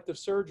stopped all elective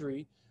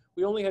surgery.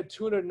 We only had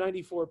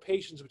 294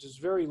 patients, which is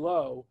very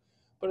low.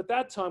 But at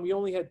that time, we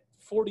only had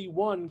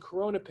 41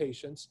 corona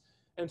patients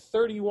and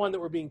 31 that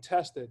were being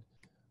tested.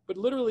 But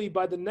literally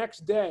by the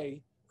next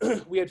day,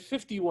 we had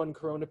 51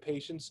 corona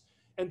patients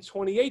and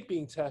 28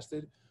 being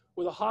tested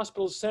with a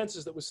hospital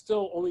census that was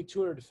still only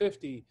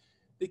 250.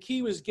 The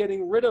key was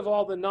getting rid of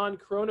all the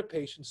non-corona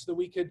patients so that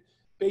we could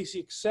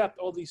basically accept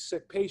all these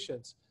sick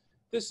patients.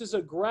 This is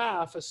a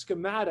graph, a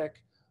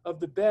schematic of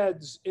the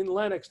beds in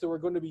Lenox that were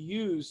going to be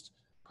used,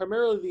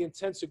 primarily the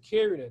intensive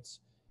care units.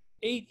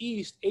 8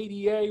 East,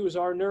 ADA was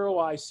our neuro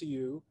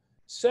ICU.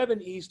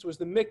 7 East was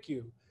the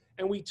MICU.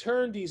 And we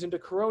turned these into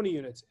corona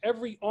units.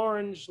 Every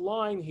orange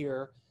line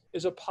here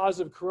is a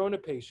positive corona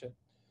patient.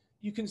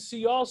 You can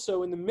see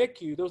also in the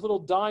MICU, those little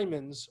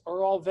diamonds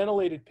are all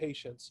ventilated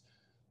patients.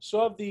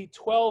 So of the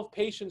 12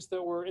 patients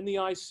that were in the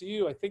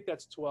ICU, I think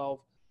that's 12,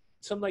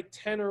 something like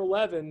 10 or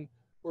 11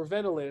 were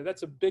ventilated.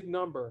 That's a big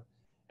number.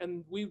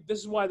 And this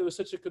is why there was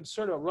such a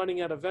concern about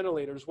running out of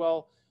ventilators.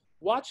 Well,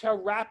 Watch how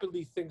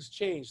rapidly things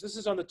change. This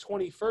is on the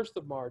 21st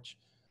of March.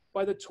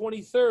 By the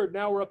 23rd,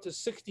 now we're up to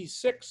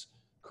 66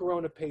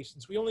 corona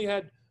patients. We only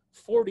had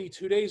 40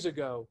 2 days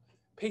ago.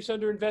 Patients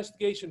under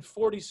investigation,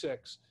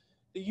 46.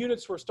 The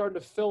units were starting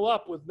to fill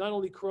up with not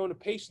only corona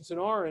patients in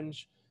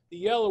orange, the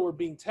yellow were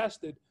being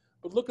tested,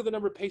 but look at the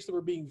number of patients that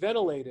were being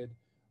ventilated.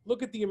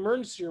 Look at the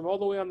emergency room all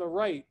the way on the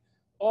right.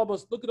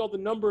 Almost look at all the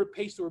number of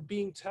patients that were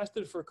being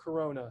tested for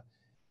corona.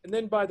 And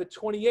then by the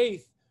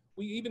 28th,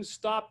 we even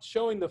stopped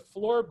showing the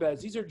floor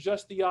beds. These are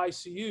just the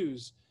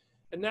ICUs.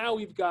 And now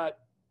we've got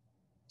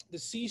the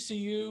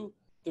CCU,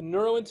 the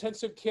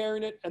neurointensive care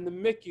unit, and the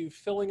MICU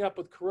filling up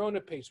with corona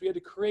patients. We had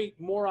to create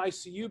more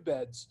ICU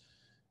beds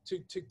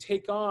to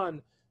take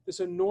on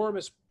this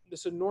enormous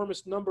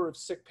number of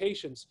sick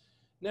patients.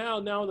 Now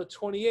on the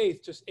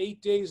 28th, just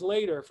 8 days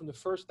later from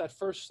that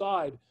first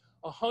slide,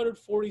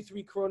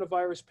 143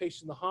 coronavirus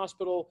patients in the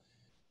hospital,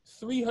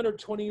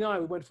 329.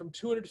 We went from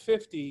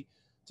 250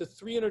 to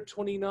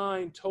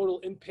 329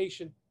 total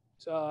inpatients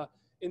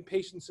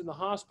in the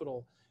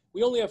hospital.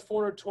 We only have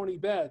 420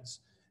 beds.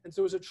 And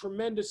so it was a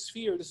tremendous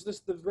fear. This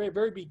is the very,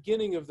 very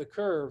beginning of the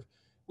curve.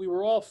 We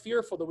were all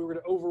fearful that we were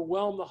going to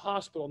overwhelm the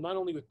hospital, not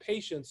only with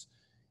patients,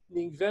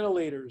 needing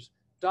ventilators,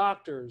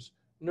 doctors,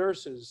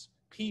 nurses,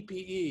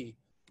 PPE.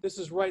 This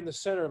is right in the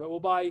center of it. Well,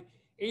 by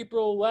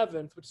April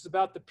 11th, which is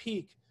about the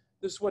peak,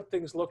 this is what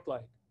things looked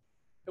like.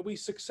 And we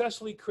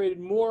successfully created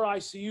more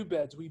ICU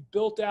beds. We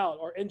built out,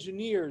 our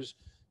engineers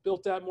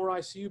built out more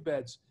ICU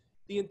beds.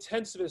 The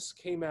intensivists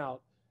came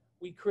out.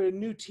 We created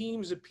new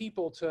teams of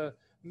people to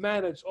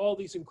manage all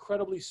these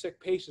incredibly sick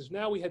patients.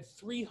 Now we had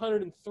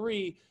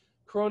 303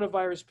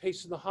 coronavirus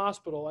patients in the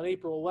hospital on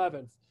April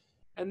 11th.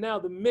 And now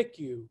the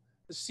MICU,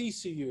 the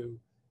CCU,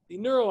 the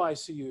neuro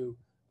ICU,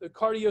 the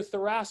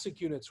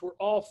cardiothoracic units were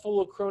all full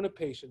of corona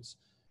patients.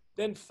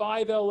 Then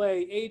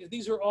 5LA, 8,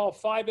 these are all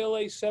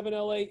 5LA,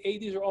 7LA,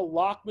 8, these are all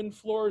Lockman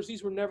floors.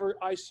 These were never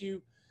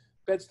ICU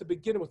beds to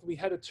begin with. We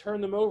had to turn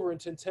them over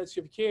into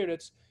intensive care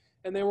units,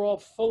 and they were all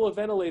full of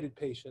ventilated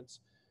patients.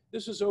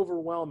 This was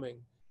overwhelming.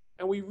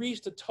 And we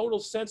reached a total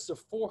census of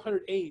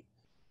 408.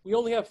 We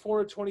only have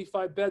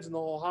 425 beds in the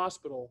whole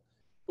hospital,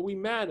 but we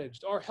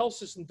managed. Our health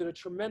system did a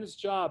tremendous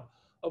job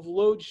of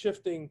load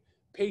shifting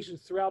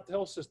patients throughout the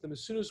health system.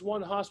 As soon as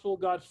one hospital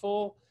got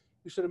full,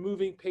 we started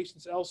moving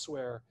patients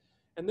elsewhere.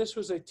 And this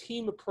was a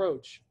team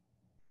approach.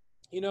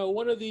 You know,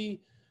 one of the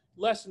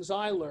lessons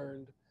I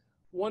learned,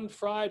 one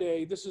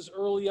Friday, this is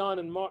early on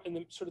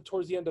in sort of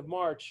towards the end of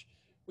March,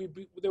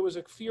 there was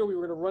a fear we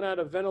were going to run out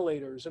of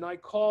ventilators. And I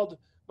called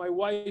my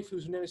wife,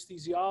 who's an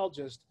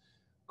anesthesiologist,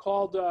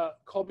 called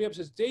me up and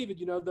says, David,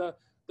 you know,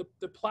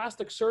 the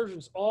plastic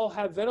surgeons all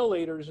have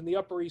ventilators in the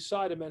Upper East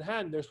Side of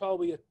Manhattan. There's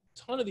probably a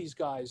ton of these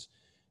guys.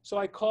 So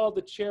I called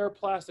the chair of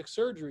plastic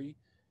surgery,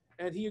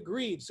 and he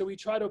agreed. So we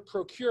tried to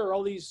procure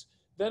all these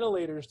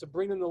ventilators to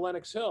bring them to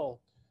Lenox Hill.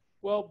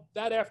 Well,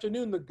 that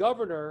afternoon, the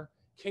governor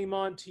came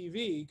on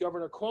TV,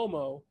 Governor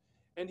Cuomo,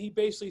 and he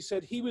basically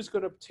said he was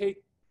going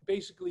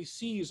to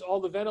seize all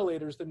the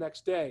ventilators the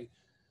next day.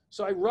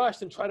 So I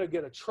rushed and tried to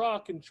get a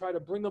truck and try to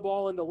bring them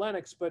all into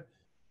Lenox, but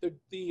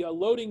the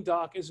loading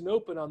dock isn't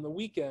open on the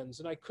weekends,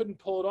 and I couldn't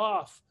pull it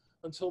off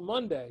until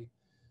Monday.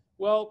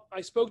 Well,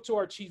 I spoke to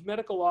our chief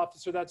medical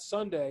officer that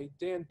Sunday,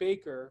 Dan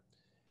Baker,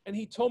 and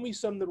he told me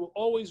something that will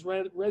always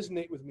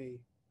resonate with me.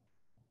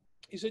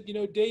 He said, you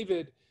know,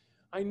 David,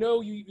 I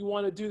know you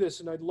want to do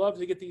this, and I'd love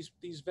to get these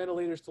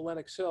ventilators to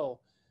Lenox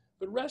Hill,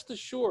 but rest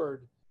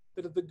assured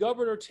that if the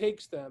governor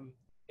takes them,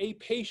 a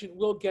patient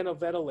will get a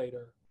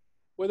ventilator.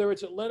 Whether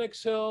it's at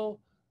Lenox Hill,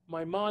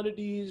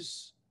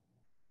 Maimonides,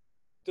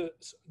 the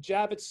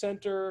Javits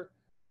Center,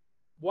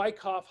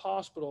 Wyckoff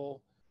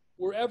Hospital,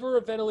 wherever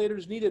a ventilator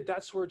is needed,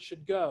 that's where it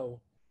should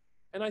go.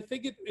 And I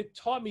think it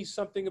taught me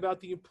something about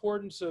the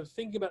importance of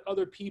thinking about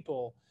other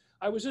people.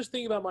 I was just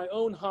thinking about my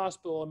own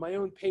hospital and my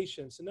own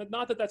patients, and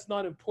not that that's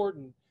not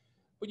important,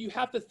 but you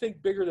have to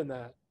think bigger than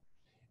that.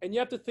 And you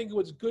have to think of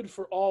what's good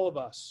for all of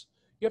us.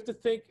 You have to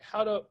think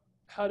how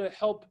to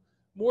help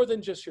more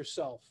than just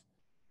yourself.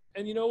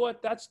 And you know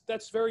what?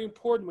 That's very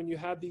important when you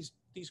have these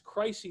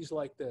crises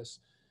like this.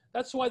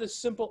 That's why the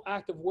simple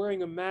act of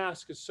wearing a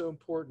mask is so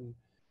important.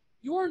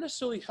 You aren't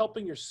necessarily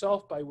helping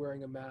yourself by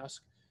wearing a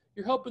mask.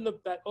 You're helping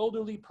that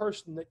elderly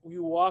person that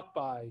you walk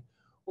by,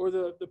 or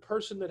the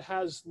person that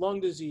has lung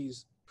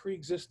disease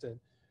pre-existent.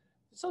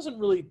 It doesn't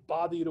really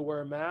bother you to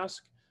wear a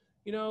mask.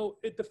 You know,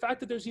 the fact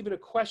that there's even a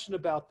question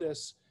about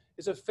this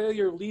is a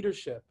failure of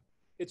leadership.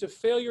 It's a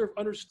failure of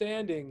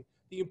understanding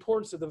the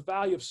importance of the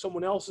value of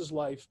someone else's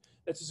life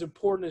that's as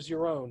important as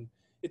your own.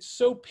 It's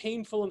so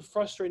painful and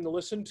frustrating to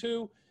listen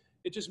to.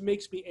 It just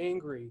makes me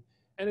angry.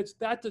 And it's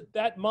that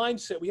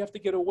mindset we have to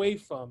get away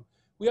from.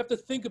 We have to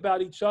think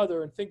about each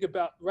other and think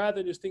about, rather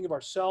than just think of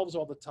ourselves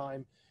all the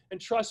time.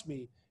 And trust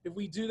me, if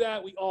we do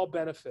that, we all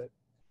benefit.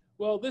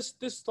 Well, this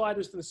slide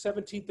was from the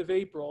 17th of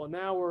April, and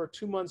now we're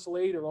 2 months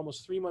later,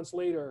 almost 3 months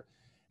later,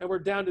 and we're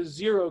down to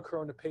 0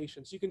 corona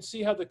patients. You can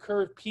see how the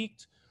curve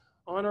peaked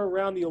on or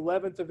around the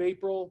 11th of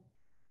April,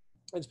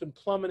 and it's been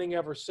plummeting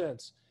ever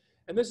since.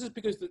 And this is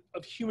because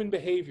of human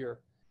behavior.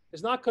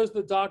 is not because of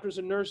the doctors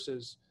and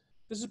nurses.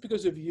 This is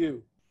because of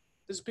you.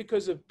 This is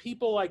because of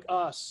people like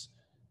us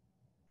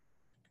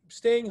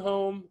staying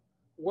home,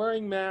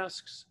 wearing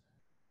masks,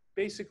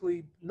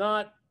 basically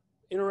not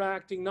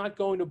interacting, not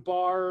going to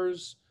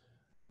bars,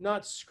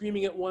 not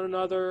screaming at one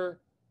another,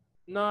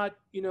 not,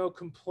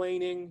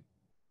 complaining,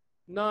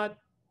 not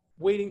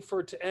waiting for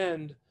it to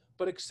end,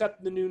 but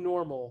accepting the new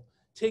normal,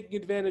 taking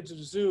advantage of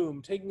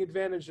Zoom, taking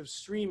advantage of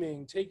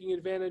streaming, taking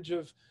advantage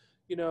of,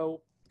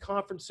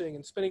 conferencing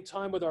and spending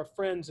time with our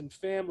friends and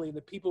family and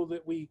the people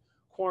that we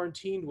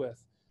quarantined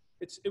with.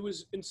 It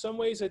was in some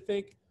ways, I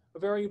think, a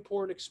very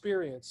important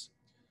experience.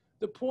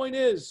 The point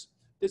is,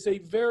 there's a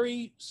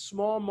very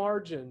small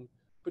margin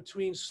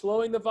between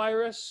slowing the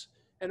virus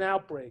and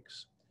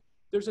outbreaks.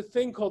 There's a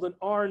thing called an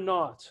R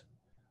naught.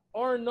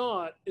 R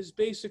naught is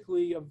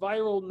basically a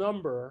viral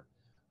number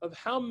of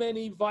how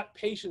many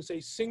patients a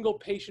single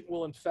patient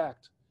will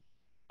infect.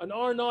 An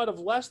R naught of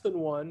less than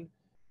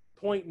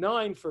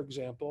 1.9, for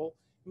example,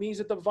 means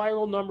that the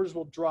viral numbers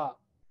will drop.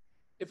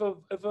 If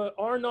a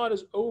R naught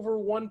is over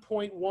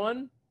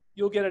 1.1,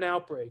 you'll get an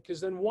outbreak,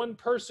 because then one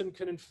person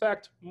can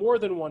infect more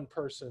than one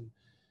person.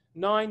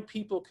 9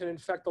 people can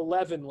infect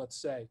 11, let's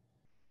say.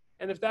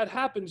 And if that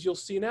happens, you'll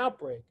see an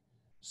outbreak.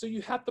 So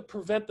you have to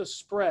prevent the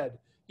spread.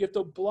 You have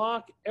to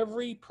block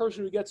every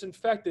person who gets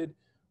infected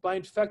by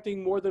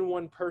infecting more than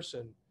one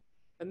person.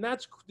 And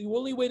that's the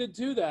only way to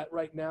do that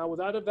right now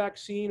without a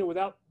vaccine or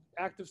without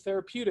active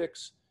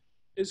therapeutics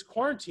is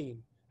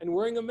quarantine and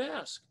wearing a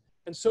mask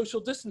and social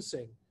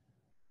distancing.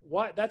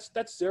 Why? That's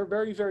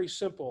very, very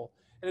simple.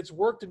 And it's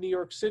worked in New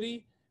York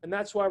City, and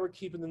that's why we're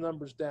keeping the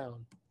numbers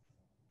down.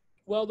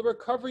 Well, the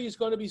recovery is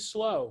going to be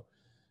slow.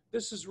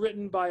 This is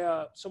written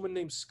by someone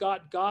named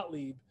Scott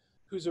Gottlieb,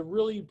 who's a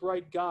really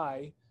bright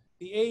guy.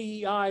 The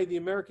AEI, the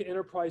American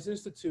Enterprise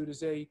Institute,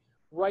 is a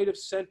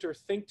right-of-center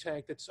think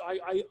tank that's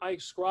I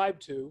ascribe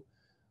to.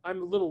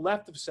 I'm a little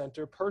left of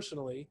center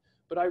personally,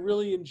 but I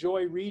really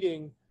enjoy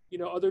reading,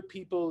 other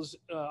people's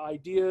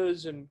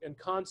ideas and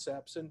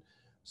concepts. And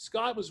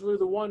Scott was really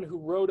the one who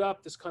wrote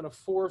up this kind of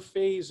 4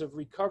 phase of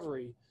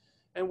recovery.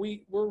 And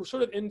we're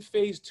sort of in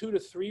phase 2 to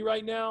 3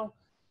 right now.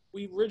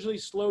 We originally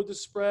slowed the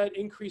spread,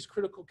 increased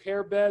critical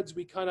care beds.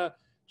 We kind of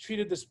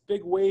treated this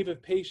big wave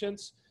of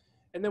patients.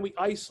 And then we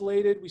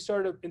isolated. We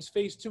started in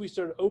phase 2, we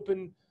started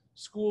open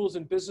schools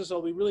and business,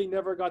 although we really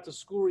never got to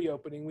school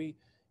reopening. We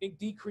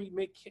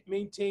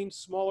maintained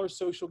smaller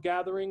social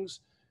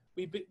gatherings.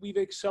 We've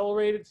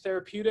accelerated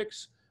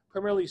therapeutics,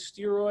 primarily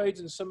steroids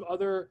and some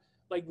other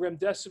like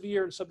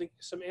remdesivir and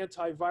some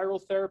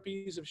antiviral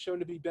therapies have shown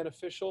to be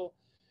beneficial.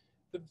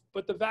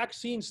 But the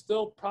vaccine's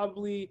still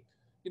probably,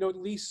 at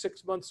least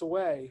 6 months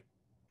away.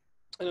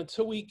 And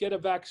until we get a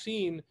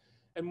vaccine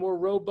and more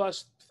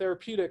robust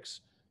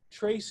therapeutics,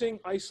 tracing,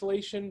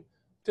 isolation,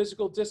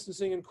 physical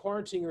distancing, and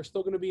quarantine are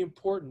still going to be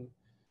important.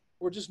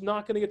 We're just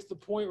not going to get to the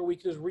point where we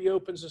can just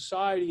reopen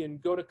society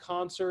and go to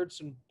concerts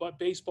and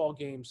baseball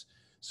games.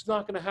 It's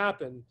not going to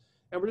happen.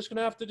 And we're just going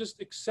to have to just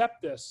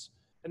accept this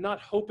and not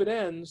hope it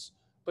ends,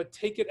 but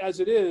take it as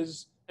it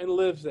is and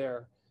live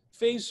there.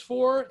 Phase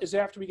 4 is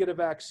after we get a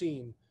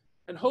vaccine.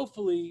 And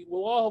hopefully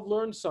we'll all have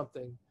learned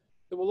something,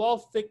 that we'll all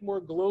think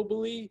more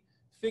globally,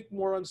 think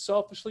more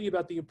unselfishly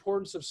about the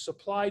importance of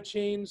supply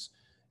chains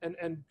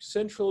and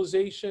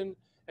centralization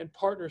and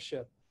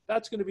partnership.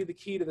 That's going to be the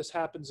key to this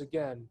happens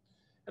again.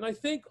 And I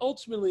think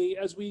ultimately,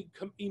 as we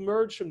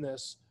emerge from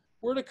this,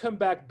 we're to come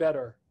back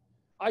better.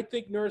 I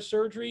think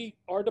neurosurgery,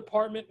 our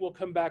department, will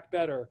come back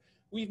better.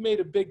 We've made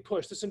a big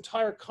push. This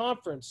entire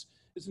conference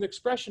is an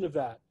expression of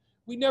that.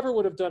 We never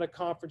would have done a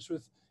conference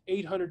with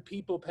 800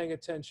 people paying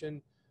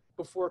attention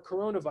before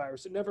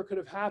coronavirus. It never could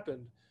have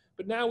happened.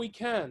 But now we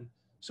can.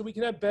 So we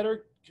can have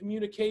better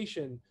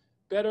communication,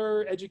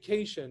 better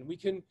education. We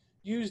can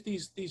use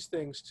these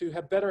things to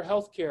have better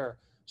healthcare,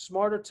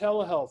 smarter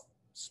telehealth,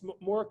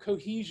 more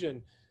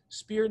cohesion,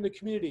 spirit in the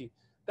community.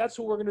 That's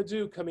what we're going to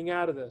do coming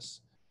out of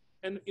this.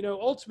 And,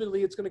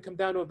 ultimately it's going to come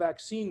down to a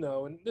vaccine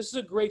though. And this is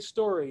a great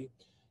story.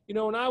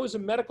 When I was a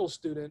medical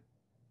student,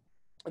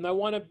 and I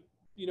want to,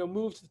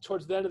 move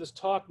towards the end of this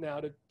talk now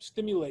to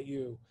stimulate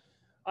you.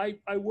 I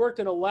worked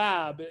in a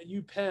lab at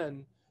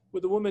UPenn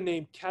with a woman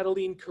named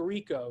Cataline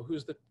Carrico,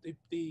 who's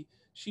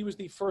she was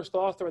the first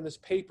author on this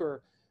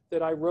paper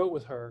that I wrote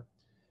with her.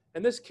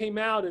 And this came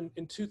out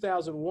in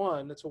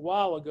 2001. That's a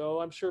while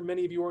ago. I'm sure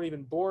many of you weren't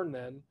even born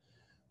then.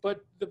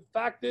 But the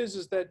fact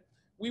is that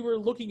we were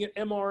looking at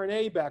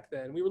mRNA back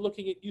then. We were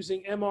looking at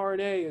using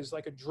mRNA as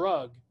like a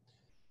drug.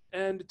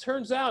 And it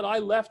turns out I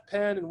left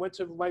Penn and went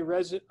through my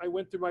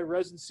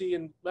residency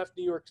and left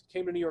New York,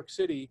 came to New York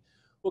City.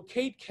 Well,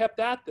 Kate kept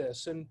at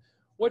this. And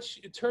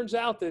it turns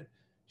out that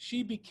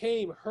she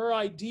became her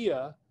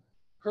idea,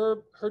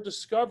 her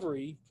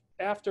discovery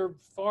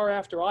far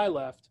after I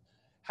left,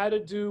 had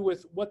to do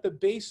with what the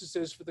basis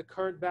is for the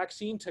current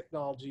vaccine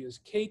technology is.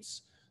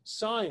 Kate's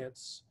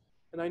science,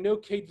 and I know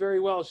Kate very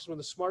well, she's one of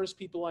the smartest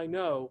people I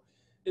know,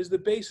 is the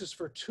basis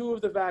for 2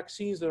 of the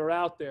vaccines that are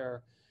out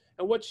there.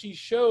 And what she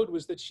showed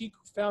was that she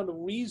found a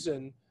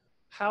reason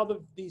how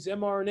these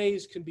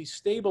mRNAs can be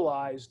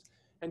stabilized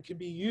and can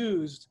be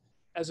used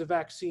as a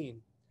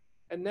vaccine.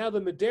 And now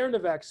the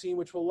Moderna vaccine,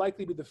 which will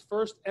likely be the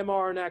first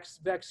mRNA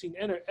vaccine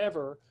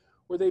ever,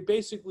 where they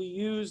basically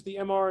use the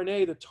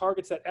mRNA that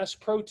targets that S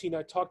protein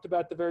I talked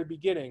about at the very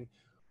beginning.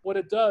 What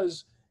it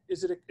does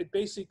is it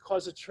basically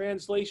causes a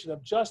translation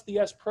of just the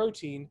S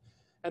protein,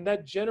 and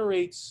that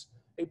generates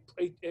an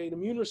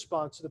immune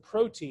response to the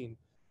protein.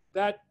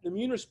 That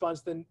immune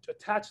response then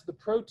attaches to the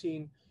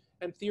protein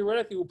and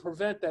theoretically will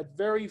prevent that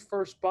very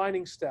first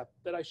binding step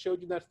that I showed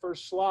you in that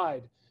first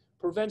slide,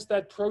 prevents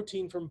that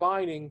protein from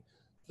binding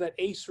to that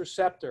ACE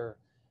receptor.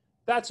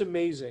 That's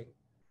amazing.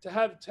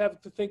 To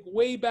think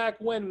way back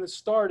when this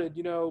started,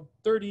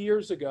 30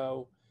 years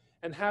ago,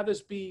 and have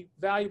this be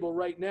valuable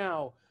right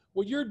now.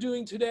 What you're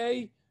doing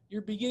today,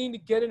 you're beginning to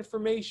get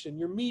information,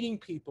 you're meeting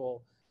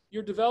people,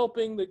 you're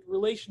developing the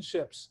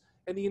relationships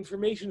and the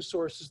information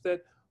sources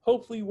that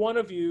hopefully one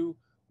of you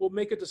will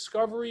make a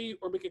discovery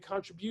or make a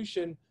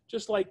contribution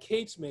just like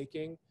Kate's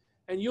making,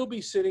 and you'll be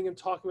sitting and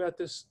talking about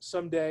this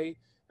someday,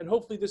 and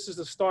hopefully this is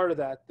the start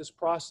of this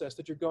process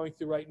that you're going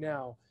through right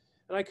now.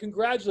 And I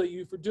congratulate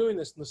you for doing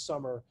this in the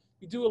summer.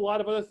 You do a lot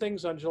of other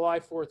things on July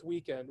 4th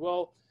weekend.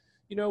 Well,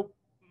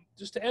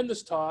 just to end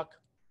this talk,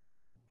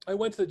 I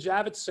went to the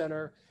Javits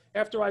Center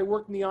after I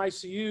worked in the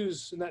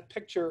ICUs in that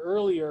picture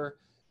earlier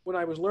when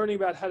I was learning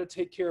about how to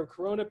take care of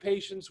corona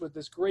patients with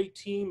this great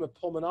team of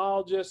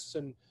pulmonologists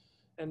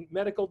and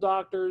medical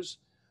doctors.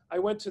 I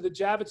went to the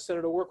Javits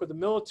Center to work with the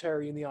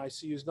military in the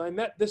ICUs, and I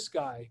met this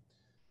guy.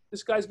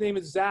 This guy's name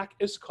is Zach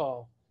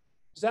Iskall.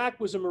 Zach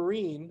was a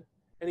Marine,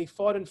 and he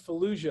fought in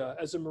Fallujah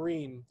as a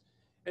Marine.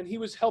 And he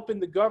was helping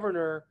the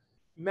governor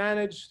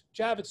manage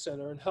Javits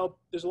Center and help.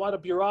 There's a lot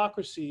of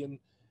bureaucracy and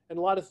a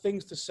lot of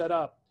things to set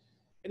up.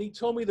 And he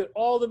told me that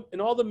all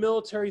the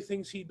military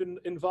things he'd been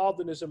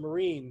involved in as a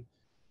Marine,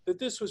 that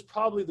this was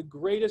probably the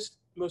greatest,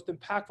 most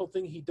impactful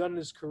thing he'd done in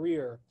his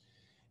career.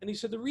 And he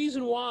said the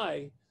reason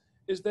why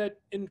is that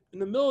in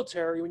the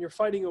military, when you're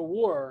fighting a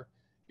war,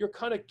 you're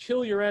kind of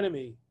kill your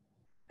enemy.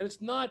 And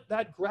it's not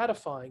that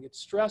gratifying. It's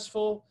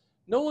stressful.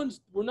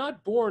 We're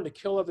not born to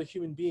kill other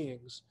human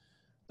beings.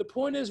 The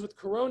point is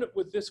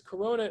with this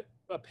corona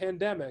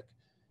pandemic,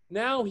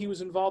 now he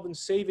was involved in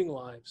saving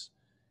lives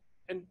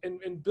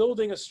and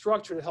building a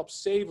structure to help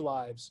save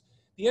lives.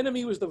 The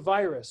enemy was the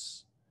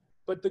virus,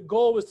 but the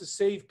goal was to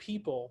save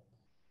people.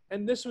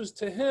 And this was,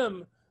 to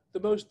him, the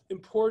most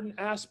important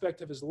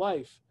aspect of his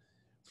life.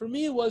 For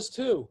me, it was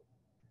too.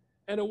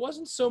 And it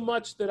wasn't so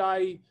much that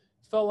I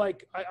felt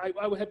like I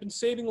had been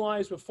saving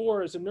lives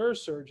before as a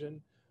neurosurgeon,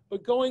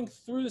 but going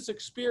through this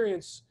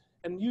experience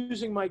and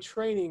using my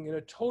training in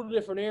a totally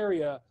different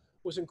area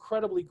was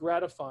incredibly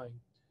gratifying.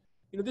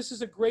 This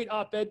is a great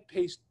op-ed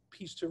piece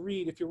to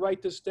read, if you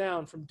write this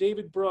down, from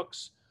David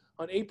Brooks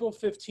on April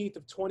 15th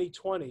of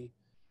 2020.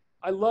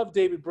 I love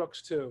David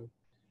Brooks too.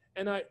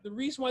 And the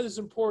reason why this is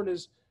important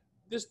is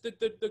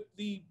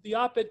the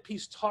op-ed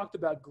piece talked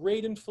about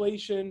grade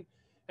inflation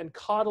and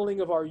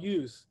coddling of our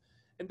youth,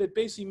 and that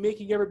basically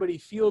making everybody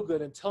feel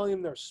good and telling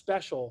them they're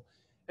special,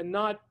 and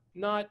not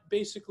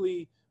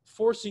basically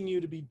forcing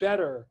you to be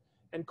better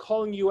and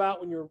calling you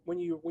out when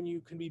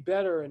you can be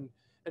better and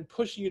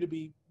pushing you to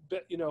be,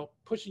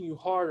 pushing you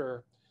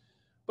harder.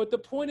 But the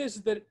point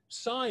is that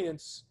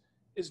science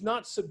is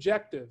not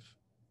subjective.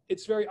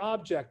 It's very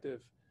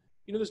objective.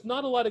 There's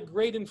not a lot of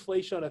grade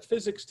inflation on a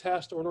physics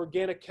test or an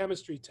organic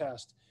chemistry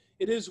test.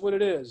 It is what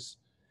it is.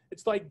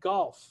 It's like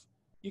golf.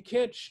 You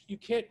can't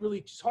really,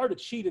 it's hard to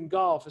cheat in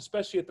golf,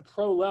 especially at the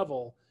pro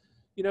level.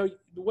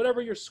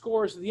 Whatever your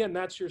score is at the end,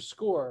 that's your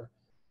score.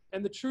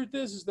 And the truth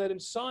is that in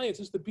science,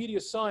 it's the beauty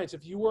of science.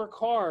 If you work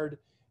hard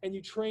and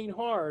you train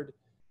hard,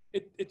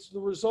 the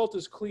result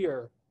is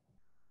clear.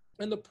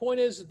 And the point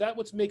is that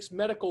what makes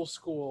medical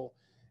school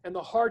and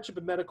the hardship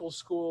of medical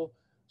school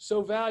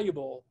so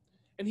valuable.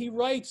 And he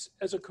writes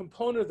as a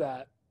component of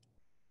that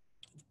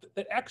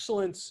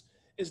excellence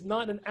is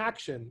not an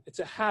action, it's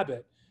a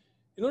habit.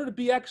 In order to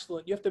be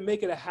excellent, you have to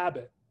make it a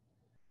habit.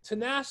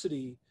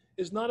 Tenacity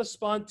is not a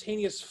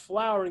spontaneous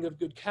flowering of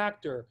good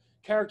character.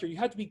 You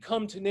have to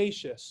become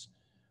tenacious.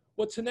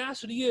 What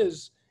tenacity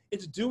is,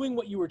 it's doing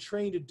what you were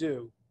trained to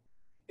do.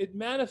 It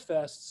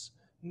manifests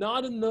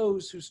not in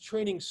those whose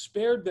training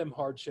spared them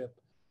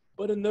hardship,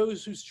 but in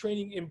those whose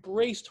training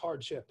embraced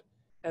hardship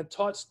and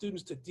taught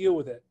students to deal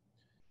with it.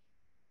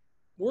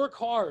 Work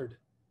hard.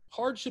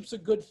 Hardship's a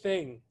good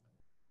thing.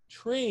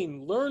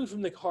 Train, learn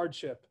from the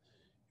hardship.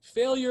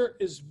 Failure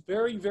is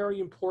very, very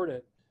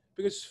important,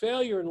 because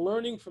failure and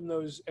learning from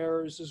those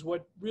errors is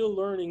what real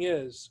learning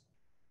is.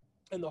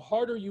 And the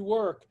harder you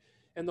work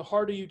and the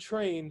harder you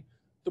train,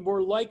 the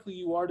more likely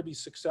you are to be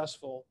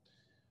successful.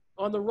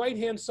 On the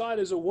right-hand side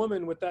is a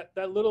woman with that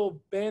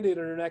little Band-Aid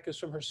on her neck is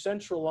from her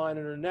central line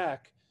in her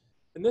neck.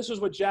 And this is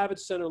what Javits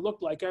Center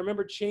looked like. I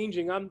remember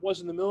changing. I was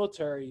in the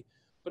military,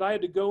 but I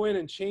had to go in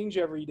and change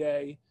every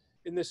day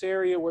in this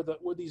area where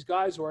these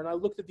guys were. And I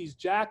looked at these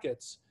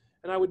jackets,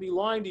 and I would be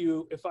lying to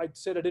you if I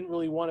said I didn't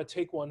really want to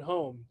take one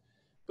home.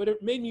 But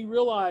it made me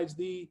realize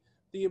the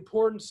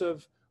importance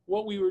of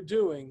what we were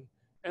doing.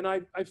 And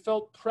I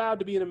felt proud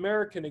to be an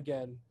American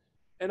again.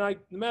 And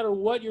no matter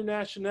what your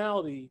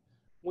nationality,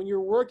 when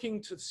you're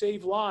working to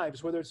save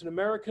lives, whether it's an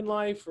American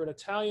life or an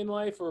Italian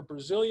life or a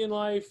Brazilian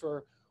life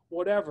or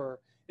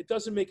whatever, it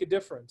doesn't make a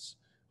difference.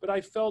 But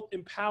I felt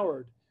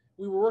empowered.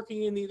 We were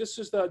working in this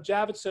is the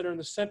Javits Center in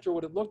the center,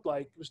 what it looked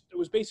like. It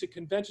was basically a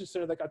convention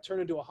center that got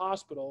turned into a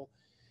hospital.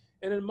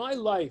 And in my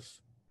life,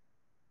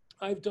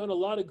 I've done a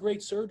lot of great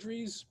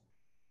surgeries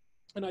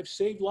and I've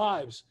saved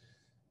lives.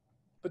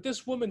 But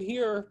this woman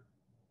here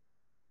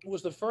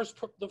was the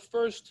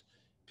first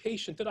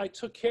patient that I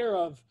took care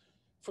of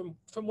from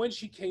when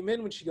she came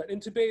in, when she got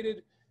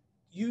intubated,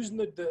 using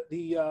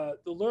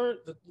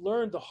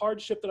learned the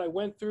hardship that I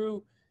went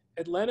through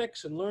at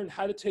Lenox and learned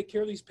how to take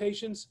care of these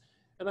patients.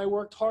 And I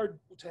worked hard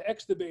to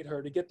extubate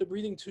her, to get the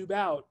breathing tube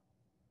out.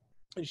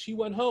 And she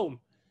went home.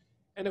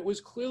 And it was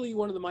clearly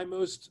one of my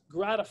most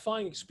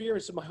gratifying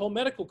experiences of my whole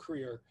medical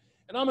career.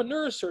 And I'm a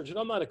neurosurgeon.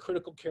 I'm not a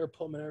critical care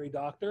pulmonary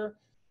doctor.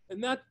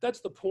 And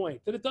that's the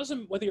point, that it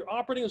doesn't, whether you're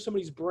operating on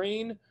somebody's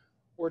brain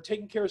or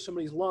taking care of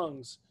somebody's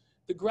lungs,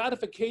 the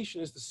gratification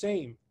is the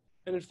same.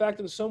 And in fact,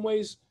 in some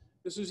ways,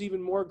 this was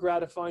even more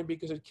gratifying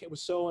because it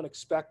was so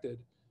unexpected.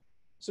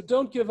 So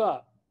don't give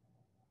up.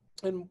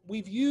 And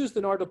we've used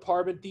in our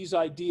department these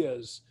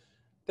ideas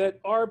that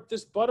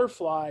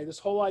this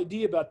whole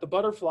idea about the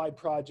butterfly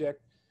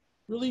project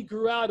really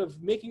grew out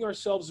of making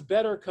ourselves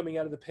better coming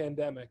out of the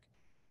pandemic,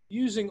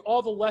 using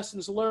all the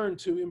lessons learned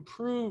to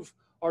improve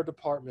our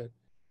department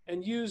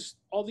and use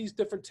all these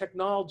different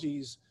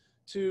technologies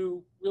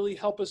to really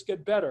help us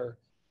get better.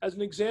 As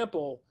an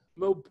example,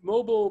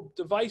 mobile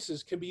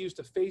devices can be used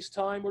to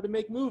FaceTime or to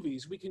make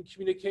movies. We can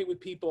communicate with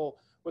people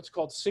what's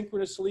called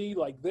synchronously,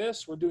 like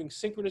this. We're doing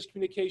synchronous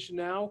communication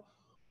now.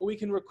 Or we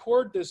can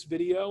record this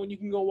video and you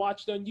can go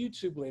watch it on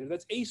YouTube later.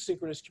 That's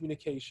asynchronous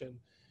communication.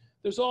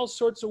 There's all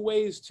sorts of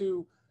ways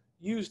to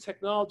use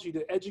technology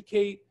to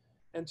educate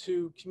and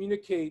to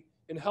communicate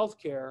in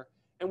healthcare.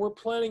 And we're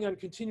planning on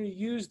continuing to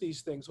use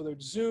these things, whether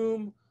it's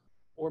Zoom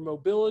or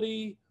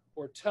mobility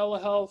or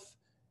telehealth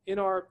in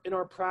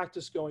our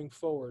practice going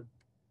forward.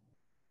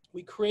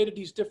 We created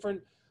these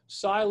different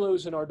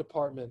silos in our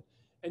department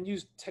and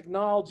used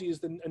technology as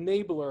the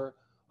enabler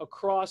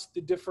across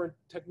the different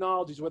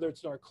technologies, whether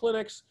it's in our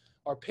clinics,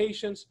 our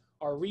patients,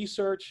 our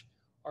research,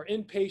 our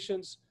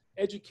inpatients,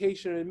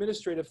 education and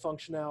administrative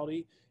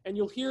functionality. And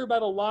you'll hear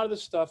about a lot of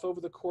this stuff over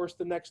the course of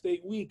the next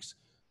 8 weeks.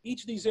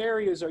 Each of these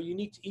areas are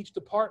unique to each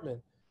department,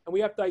 and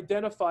we have to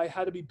identify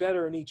how to be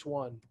better in each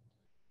one.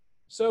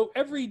 So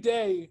every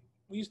day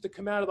we used to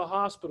come out of the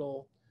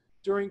hospital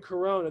during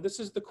Corona. This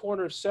is the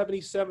corner of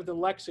 77th and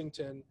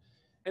Lexington.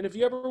 And if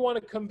you ever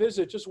want to come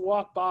visit, just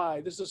walk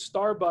by. This is a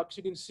Starbucks.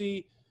 You can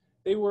see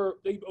they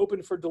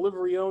opened for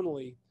delivery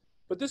only.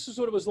 But this is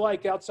what it was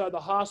like outside the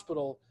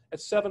hospital at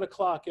 7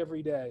 o'clock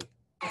every day.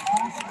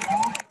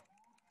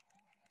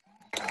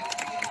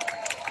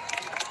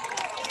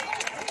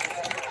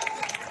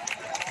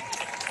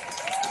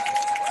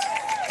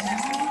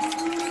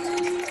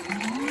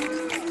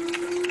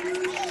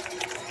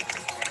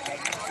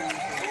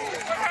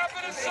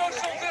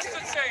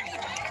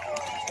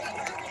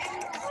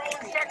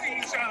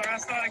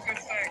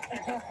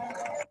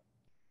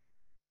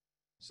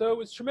 So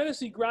it's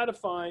tremendously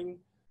gratifying,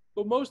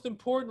 but most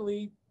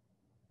importantly,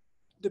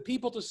 the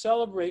people to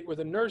celebrate were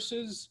the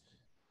nurses,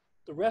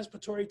 the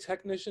respiratory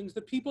technicians,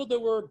 the people that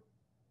were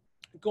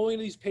going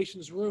to these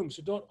patients' rooms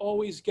who don't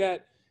always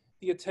get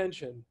the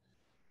attention.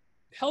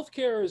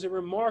 Healthcare is a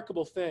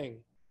remarkable thing.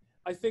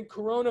 I think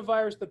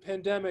coronavirus, the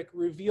pandemic,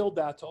 revealed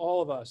that to all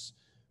of us.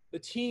 The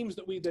teams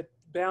that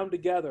bound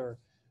together,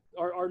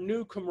 our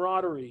new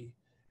camaraderie,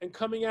 and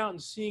coming out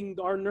and seeing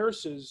our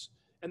nurses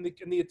and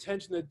the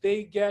attention that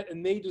they get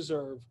and they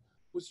deserve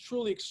was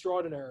truly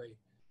extraordinary.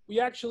 We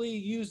actually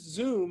used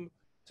Zoom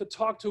to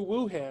talk to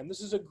Wuhan.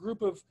 This is a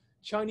group of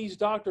Chinese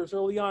doctors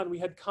early on. We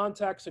had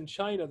contacts in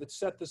China that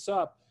set this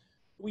up.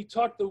 We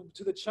talked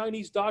to the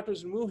Chinese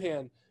doctors in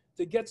Wuhan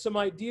to get some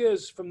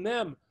ideas from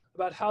them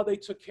about how they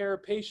took care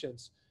of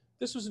patients.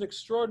 This was an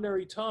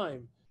extraordinary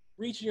time,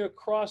 reaching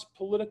across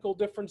political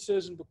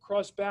differences and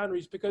across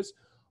boundaries, because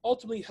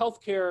ultimately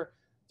healthcare,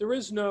 there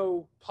is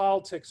no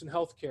politics in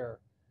healthcare.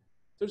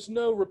 There's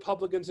no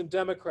Republicans and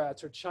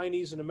Democrats or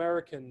Chinese and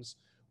Americans.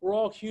 We're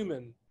all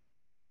human.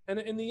 And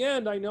in the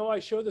end, I know I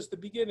showed this at the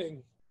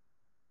beginning,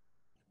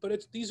 but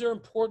these are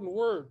important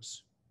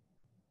words.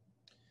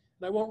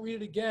 And I won't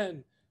read it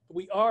again, but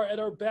we are at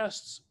our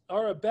best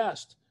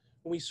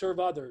when we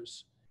serve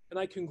others. And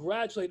I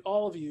congratulate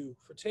all of you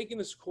for taking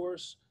this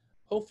course.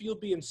 Hopefully you'll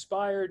be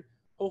inspired,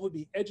 hopefully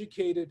be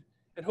educated,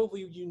 and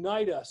hopefully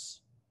unite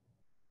us,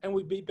 and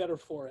we'd be better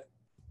for it.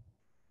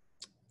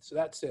 So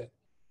that's it.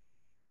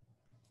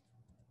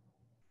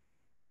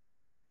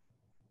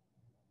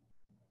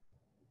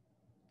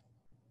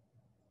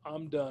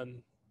 I'm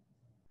done.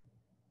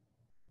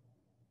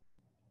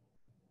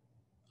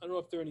 I don't know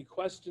if there are any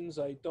questions.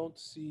 I don't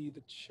see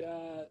the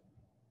chat.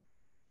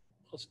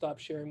 I'll stop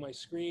sharing my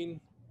screen.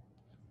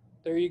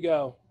 There you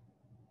go.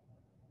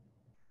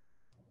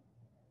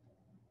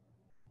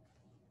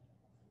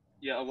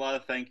 Yeah, a lot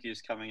of thank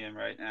yous coming in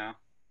right now.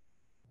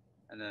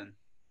 And then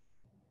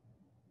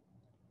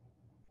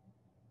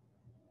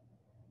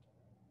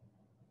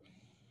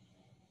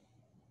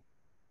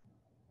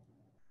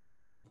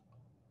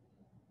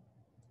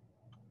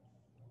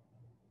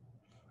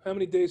How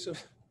many days of,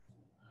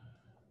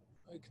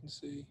 I can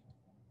see.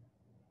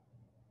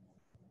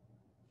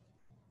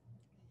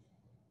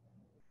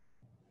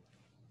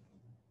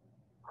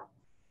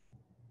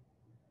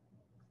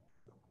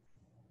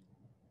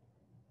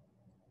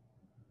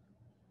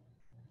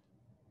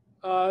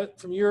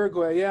 From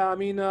Uruguay, yeah. I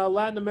mean,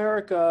 Latin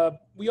America,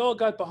 we all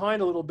got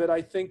behind a little bit.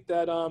 I think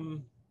that,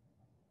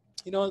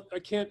 I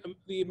can't,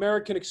 the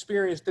American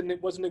experience didn't,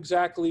 it wasn't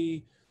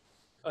exactly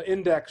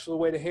indexed for the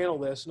way to handle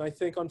this. And I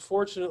think,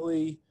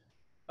 unfortunately,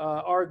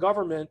 our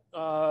government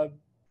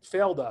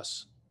failed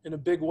us in a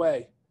big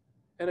way.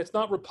 And it's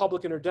not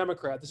Republican or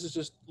Democrat. This is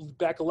just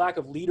a lack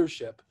of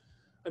leadership.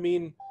 I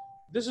mean,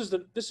 this is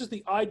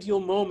the ideal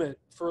moment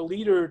for a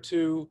leader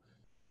to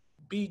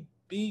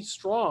be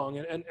strong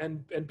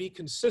and be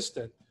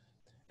consistent.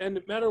 And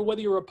no matter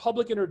whether you're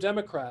Republican or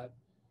Democrat,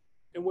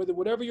 and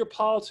whatever your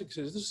politics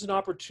is, this is an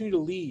opportunity to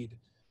lead.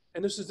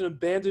 And this is an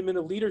abandonment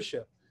of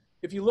leadership.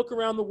 If you look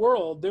around the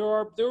world,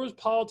 there was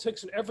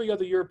politics in every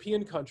other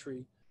European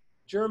country.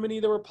 Germany,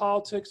 there were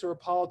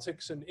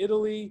politics in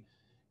Italy,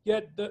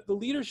 yet the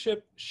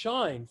leadership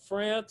shined.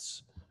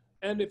 France,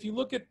 and if you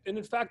look at, and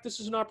in fact,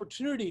 this is an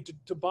opportunity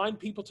to bind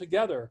people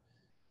together.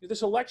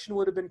 This election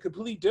would have been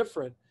completely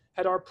different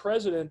had our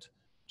president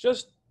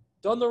just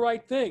done the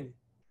right thing.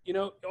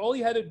 All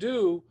he had to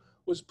do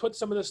was put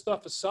some of this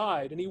stuff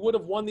aside, and he would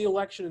have won the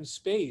election in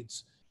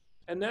spades.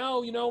 And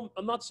now,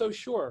 I'm not so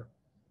sure.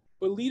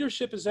 But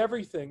leadership is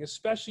everything,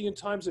 especially in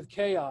times of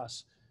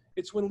chaos.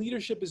 It's when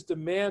leadership is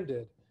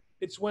demanded.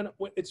 It's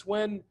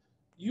when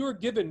you're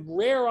given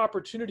rare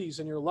opportunities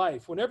in your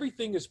life, when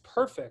everything is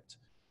perfect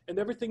and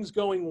everything's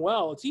going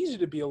well. It's easy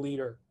to be a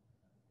leader.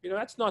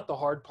 That's not the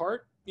hard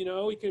part.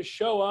 You can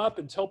show up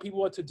and tell people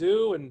what to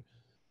do, and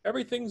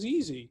everything's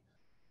easy.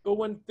 But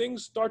when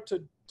things start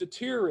to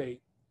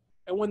deteriorate,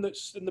 and when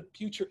the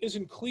future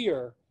isn't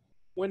clear,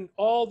 when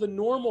all the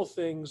normal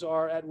things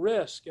are at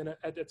risk and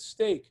at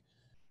stake,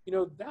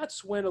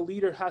 that's when a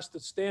leader has to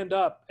stand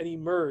up and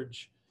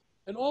emerge.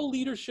 And all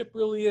leadership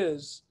really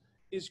is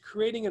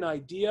creating an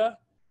idea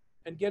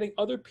and getting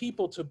other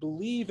people to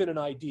believe in an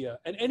idea.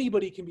 And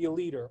anybody can be a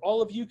leader.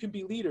 All of you can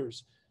be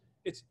leaders.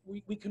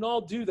 We can all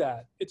do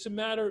that. It's a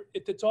matter,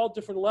 it's all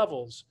different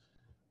levels.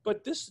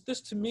 But this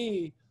to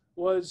me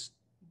was,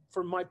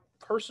 for my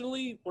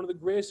personally, one of the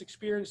greatest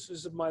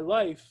experiences of my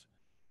life.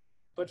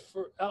 But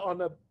on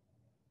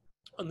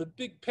the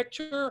big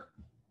picture,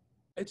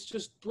 it's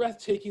just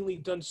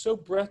done so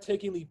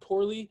breathtakingly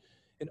poorly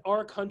in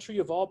our country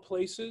of all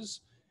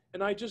places.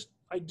 And I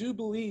do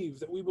believe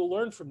that we will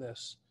learn from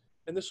this.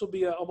 And this will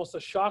be almost a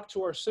shock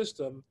to our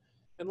system.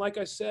 And like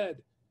I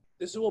said,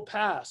 this will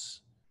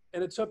pass.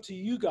 And it's up to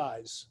you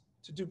guys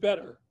to do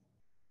better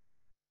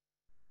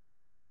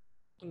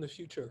in the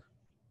future.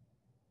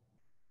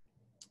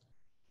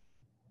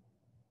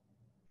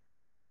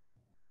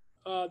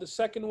 The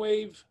second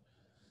wave,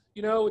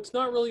 it's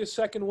not really a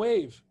second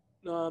wave.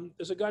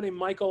 There's a guy named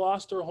Michael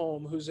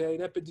Osterholm, who's an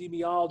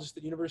epidemiologist at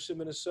the University of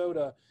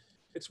Minnesota.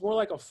 It's more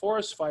like a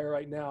forest fire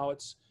right now.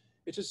 It's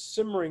just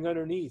simmering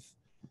underneath.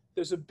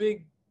 There's a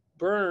big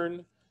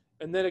burn,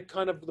 and then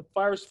the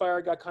forest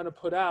fire got kind of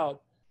put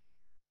out.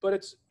 But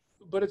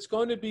it's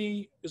going to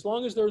be, as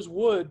long as there's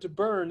wood to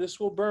burn, this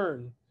will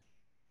burn.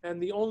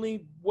 And the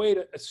only way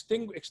to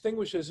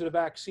extinguish it is a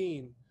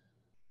vaccine.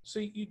 So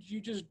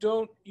you just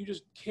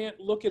can't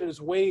look at it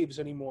as waves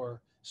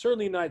anymore.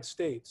 Certainly in the United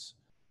States.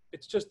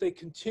 It's just a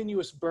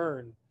continuous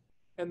burn.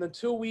 And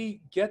until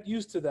we get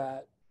used to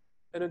that,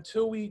 and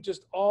until we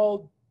just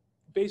all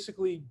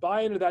basically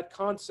buy into that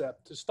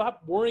concept, to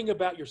stop worrying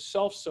about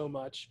yourself so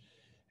much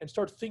and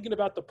start thinking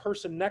about the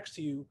person next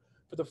to you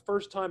for the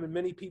first time in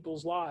many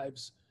people's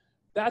lives,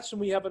 that's when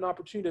we have an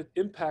opportunity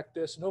to impact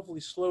this and hopefully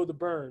slow the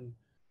burn.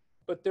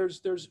 But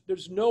there's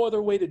no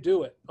other way to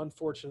do it,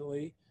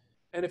 unfortunately.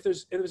 And if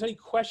there's any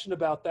question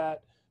about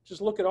that,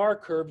 just look at our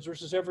curbs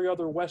versus every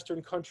other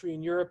Western country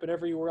in Europe and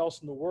everywhere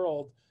else in the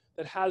world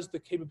that has the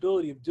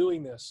capability of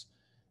doing this.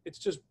 It's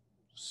just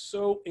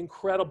so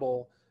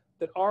incredible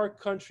that our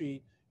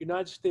country,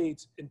 United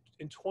States, in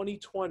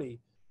 2020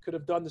 could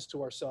have done this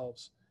to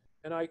ourselves.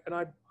 And I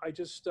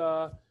just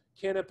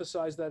can't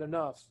emphasize that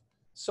enough.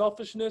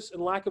 Selfishness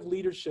and lack of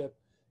leadership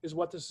is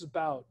what this is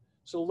about.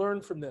 So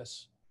learn from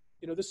this.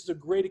 This is a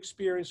great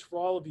experience for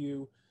all of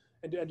you,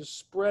 and to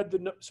spread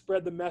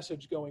the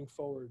message going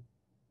forward.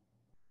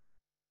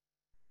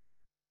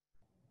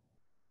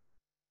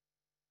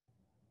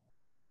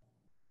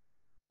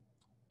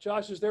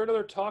 Josh, is there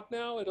another talk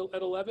now at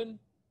 11?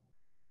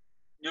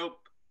 Nope.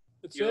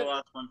 That's You're it? the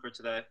last one for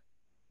today.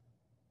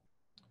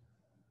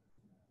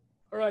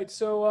 All right,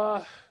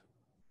 so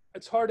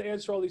it's hard to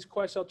answer all these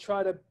questions. I'll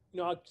try to,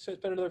 I'll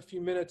spend another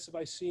few minutes if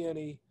I see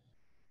any.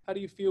 How do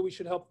you feel we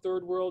should help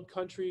third world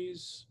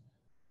countries?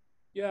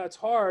 Yeah, it's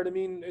hard. I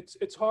mean,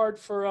 it's hard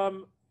for us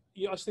in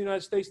the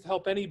United States to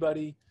help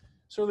anybody.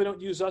 Certainly don't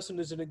use us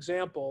as an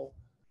example.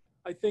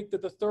 I think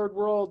that the third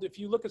world, if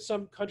you look at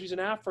some countries in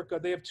Africa,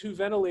 they have 2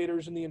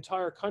 ventilators in the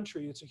entire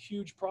country. It's a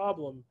huge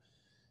problem.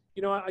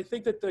 I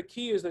think that the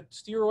key is that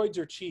steroids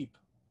are cheap.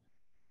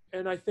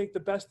 And I think the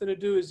best thing to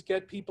do is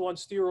get people on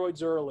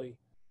steroids early.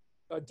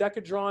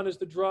 Decadron is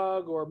the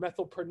drug, or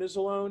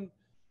methylprednisolone.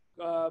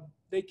 Uh,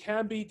 they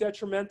can be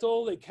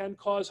detrimental. They can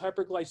cause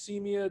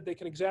hyperglycemia. They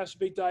can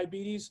exacerbate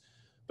diabetes,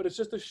 but it's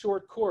just a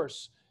short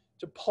course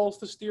to pulse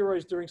the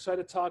steroids during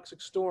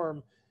cytotoxic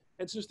storm.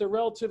 And since they're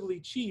relatively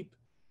cheap,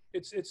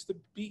 it's the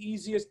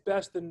easiest,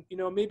 best, and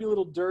maybe a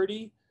little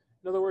dirty.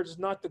 In other words,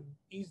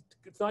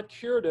 it's not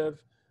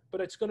curative,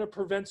 but it's going to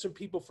prevent some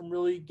people from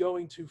really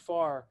going too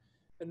far.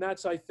 And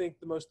that's, I think,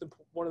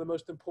 one of the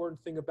most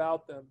important thing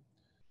about them.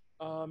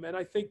 And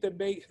I think that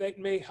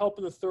may help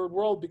in the third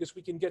world, because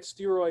we can get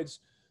steroids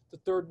to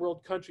third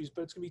world countries,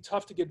 but it's going to be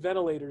tough to get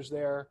ventilators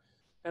there.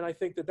 And I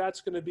think that that's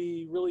going to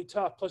be really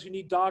tough. Plus, you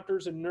need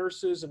doctors and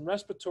nurses and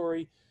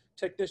respiratory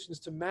technicians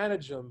to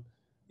manage them.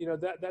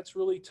 That's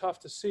really tough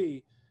to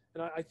see.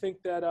 And I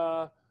think that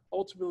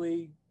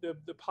ultimately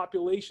the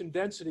population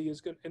density is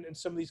going, in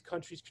some of these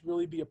countries, could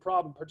really be a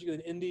problem,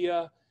 particularly in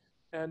India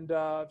and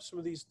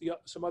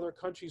some other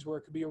countries where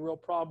it could be a real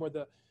problem, where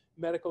the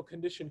medical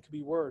condition could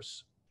be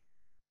worse.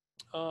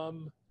 Let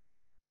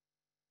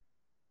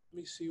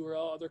me see where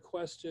all other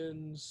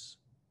questions.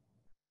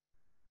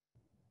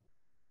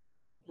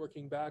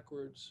 Working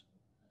backwards.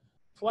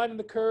 Flatten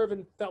the curve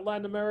in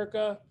Latin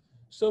America,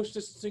 social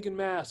distancing and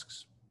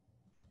masks.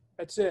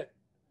 That's it.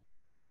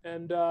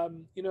 And,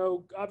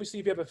 obviously,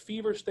 if you have a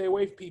fever, stay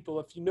away from people.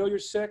 If you know you're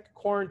sick,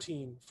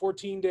 quarantine,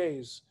 14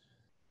 days.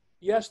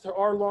 Yes, there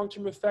are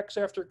long-term effects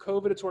after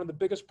COVID. It's one of the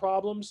biggest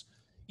problems.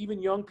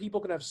 Even young people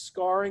can have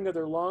scarring of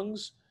their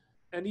lungs.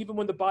 And even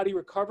when the body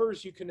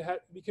recovers, it can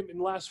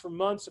last for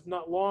months, if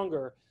not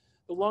longer.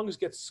 The lungs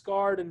get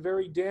scarred and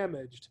very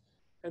damaged.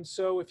 And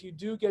so if you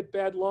do get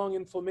bad lung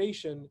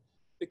inflammation,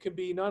 it can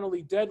be not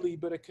only deadly,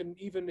 but it can,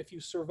 even if you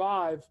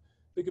survive,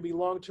 there could be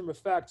long-term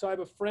effects. I have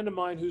a friend of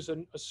mine who's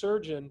a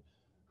surgeon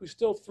who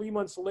still 3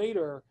 months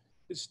later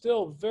is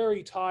still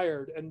very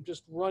tired and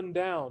just run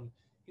down.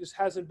 He just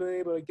hasn't been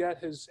able to get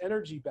his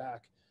energy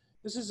back.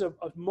 This is a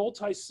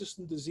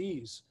multi-system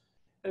disease.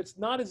 And it's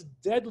not as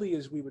deadly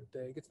as we would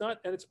think. It's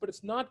not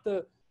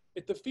the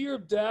fear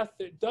of death.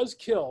 It does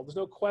kill. There's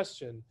no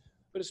question.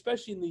 But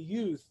especially in the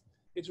youth,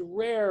 it's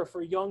rare for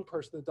a young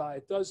person to die.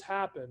 It does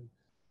happen.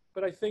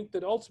 But I think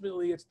that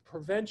ultimately it's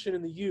prevention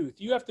in the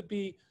youth. You have to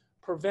be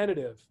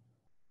preventative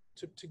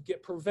to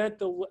prevent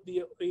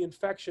the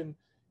infection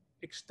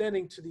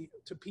extending to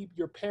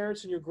your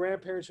parents and your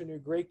grandparents and your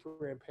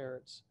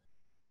great-grandparents.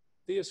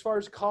 As far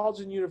as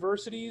colleges and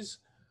universities,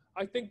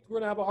 I think we're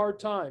going to have a hard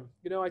time.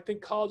 I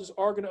think colleges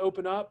are going to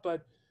open up,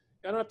 but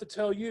I don't have to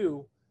tell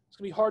you, it's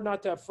going to be hard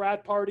not to have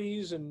frat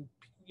parties, and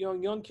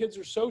young kids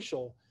are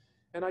social.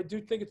 And I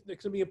do think it's going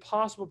to be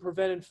impossible to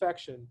prevent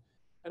infection.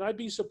 And I'd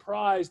be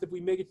surprised if we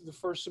make it to the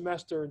first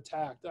semester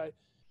intact. I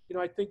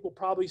think we'll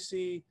probably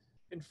see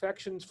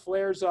infections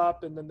flares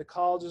up, and then the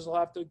colleges will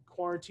have to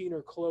quarantine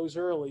or close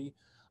early.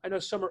 I know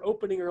some are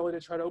opening early to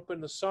try to open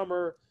in the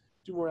summer,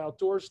 do more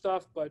outdoor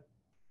stuff, but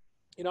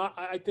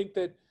I think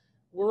that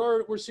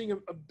we're seeing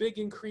a big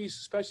increase,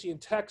 especially in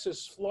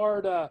Texas,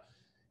 Florida.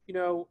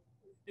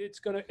 It's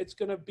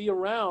gonna be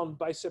around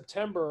by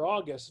September or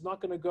August. It's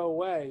not gonna go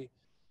away,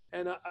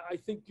 and I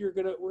think we're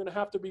gonna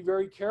have to be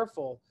very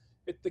careful.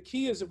 The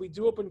key is, if we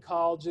do open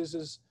colleges,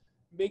 is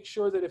make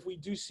sure that if we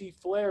do see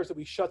flares, that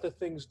we shut the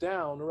things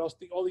down, or else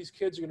all these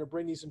kids are gonna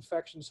bring these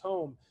infections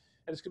home,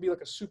 and it's gonna be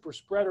like a super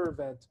spreader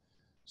event.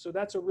 So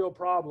that's a real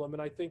problem,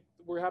 and I think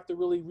we have to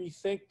really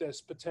rethink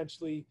this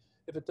potentially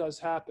if it does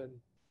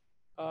happen.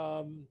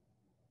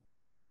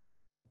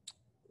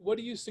 What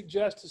do you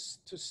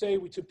suggest to say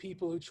to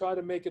people who try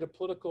to make it a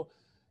political,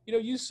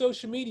 use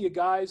social media,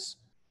 guys,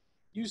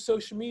 use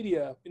social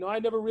media. I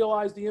never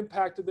realized the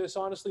impact of this,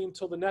 honestly,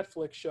 until the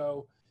Netflix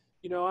show.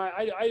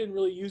 I didn't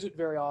really use it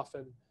very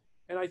often.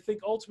 And I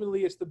think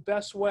ultimately it's the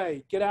best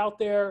way. Get out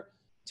there,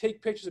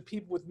 take pictures of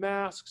people with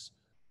masks.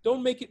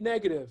 Don't make it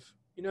negative.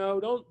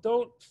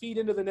 Don't feed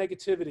into the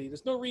negativity.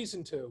 There's no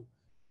reason to.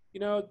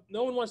 No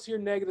one wants to hear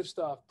negative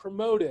stuff.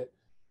 Promote it.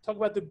 Talk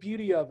about the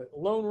beauty of it.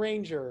 Lone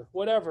Ranger,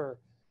 whatever.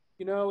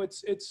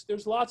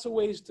 There's lots of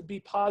ways to be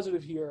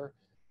positive here,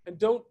 and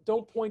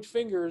don't point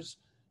fingers.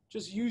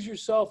 Just use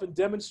yourself and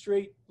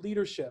demonstrate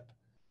leadership.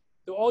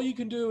 So all you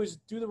can do is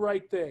do the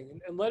right thing,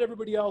 and let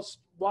everybody else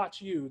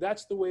watch you.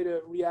 That's the way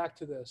to react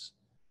to this.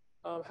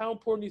 How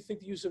important do you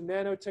think the use of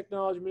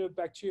nanotechnology,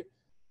 bacteria?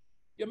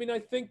 I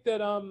think that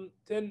don't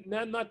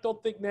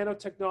think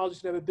nanotechnology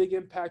is going to have a big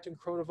impact on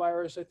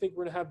coronavirus. I think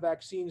we're going to have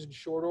vaccines in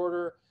short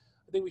order.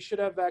 I think we should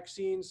have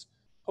vaccines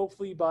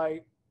hopefully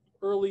by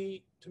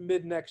early to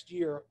mid next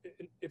year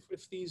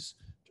if these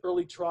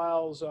early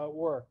trials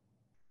work.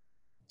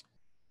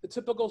 The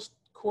typical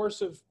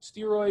course of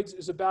steroids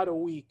is about a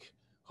week,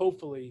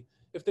 hopefully.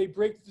 If they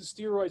break the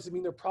steroids, I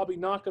mean, they're probably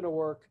not going to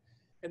work,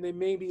 and they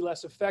may be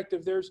less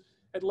effective.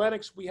 At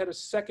Lennox, we had a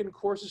second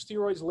course of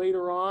steroids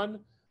later on.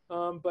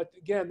 But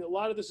again, a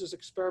lot of this is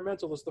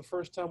experimental. It's the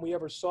first time we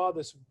ever saw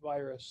this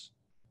virus.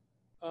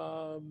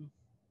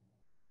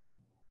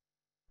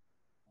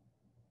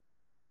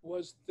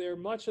 Was there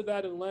much of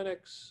that in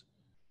Lennox?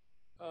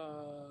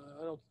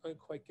 I don't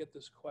quite get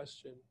this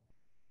question.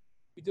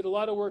 We did a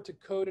lot of work to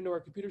code into our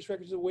computer's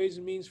records of ways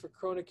and means for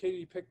Corona K to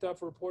be picked up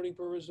for reporting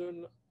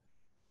purposes.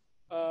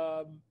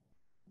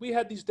 We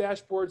had these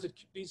dashboards that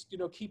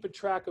keep a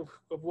track of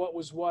what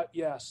was what.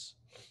 Yes.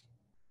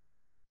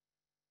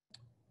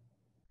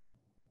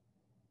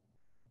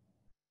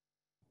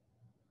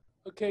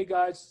 Okay,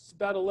 guys, it's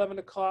about 11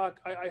 o'clock.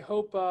 I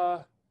hope,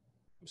 I'm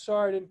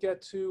sorry I didn't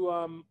get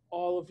to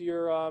all of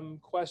your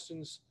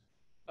questions,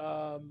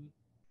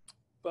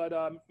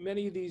 but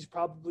many of these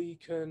probably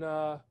can,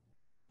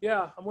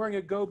 yeah, I'm wearing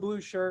a Go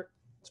Blue shirt.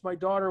 It's my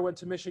daughter went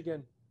to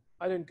Michigan.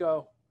 I didn't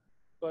go,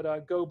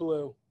 but Go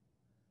Blue.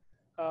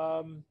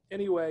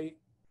 Anyway,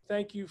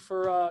 thank you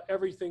for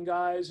everything,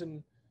 guys,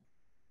 and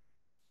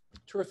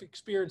terrific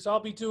experience. I'll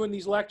be doing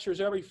these lectures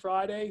every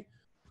Friday.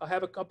 I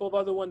have a couple of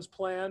other ones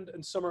planned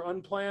and some are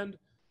unplanned.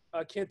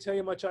 I can't tell you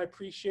how much I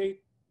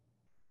appreciate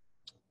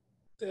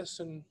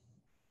this, and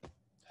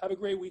have a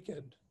great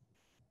weekend.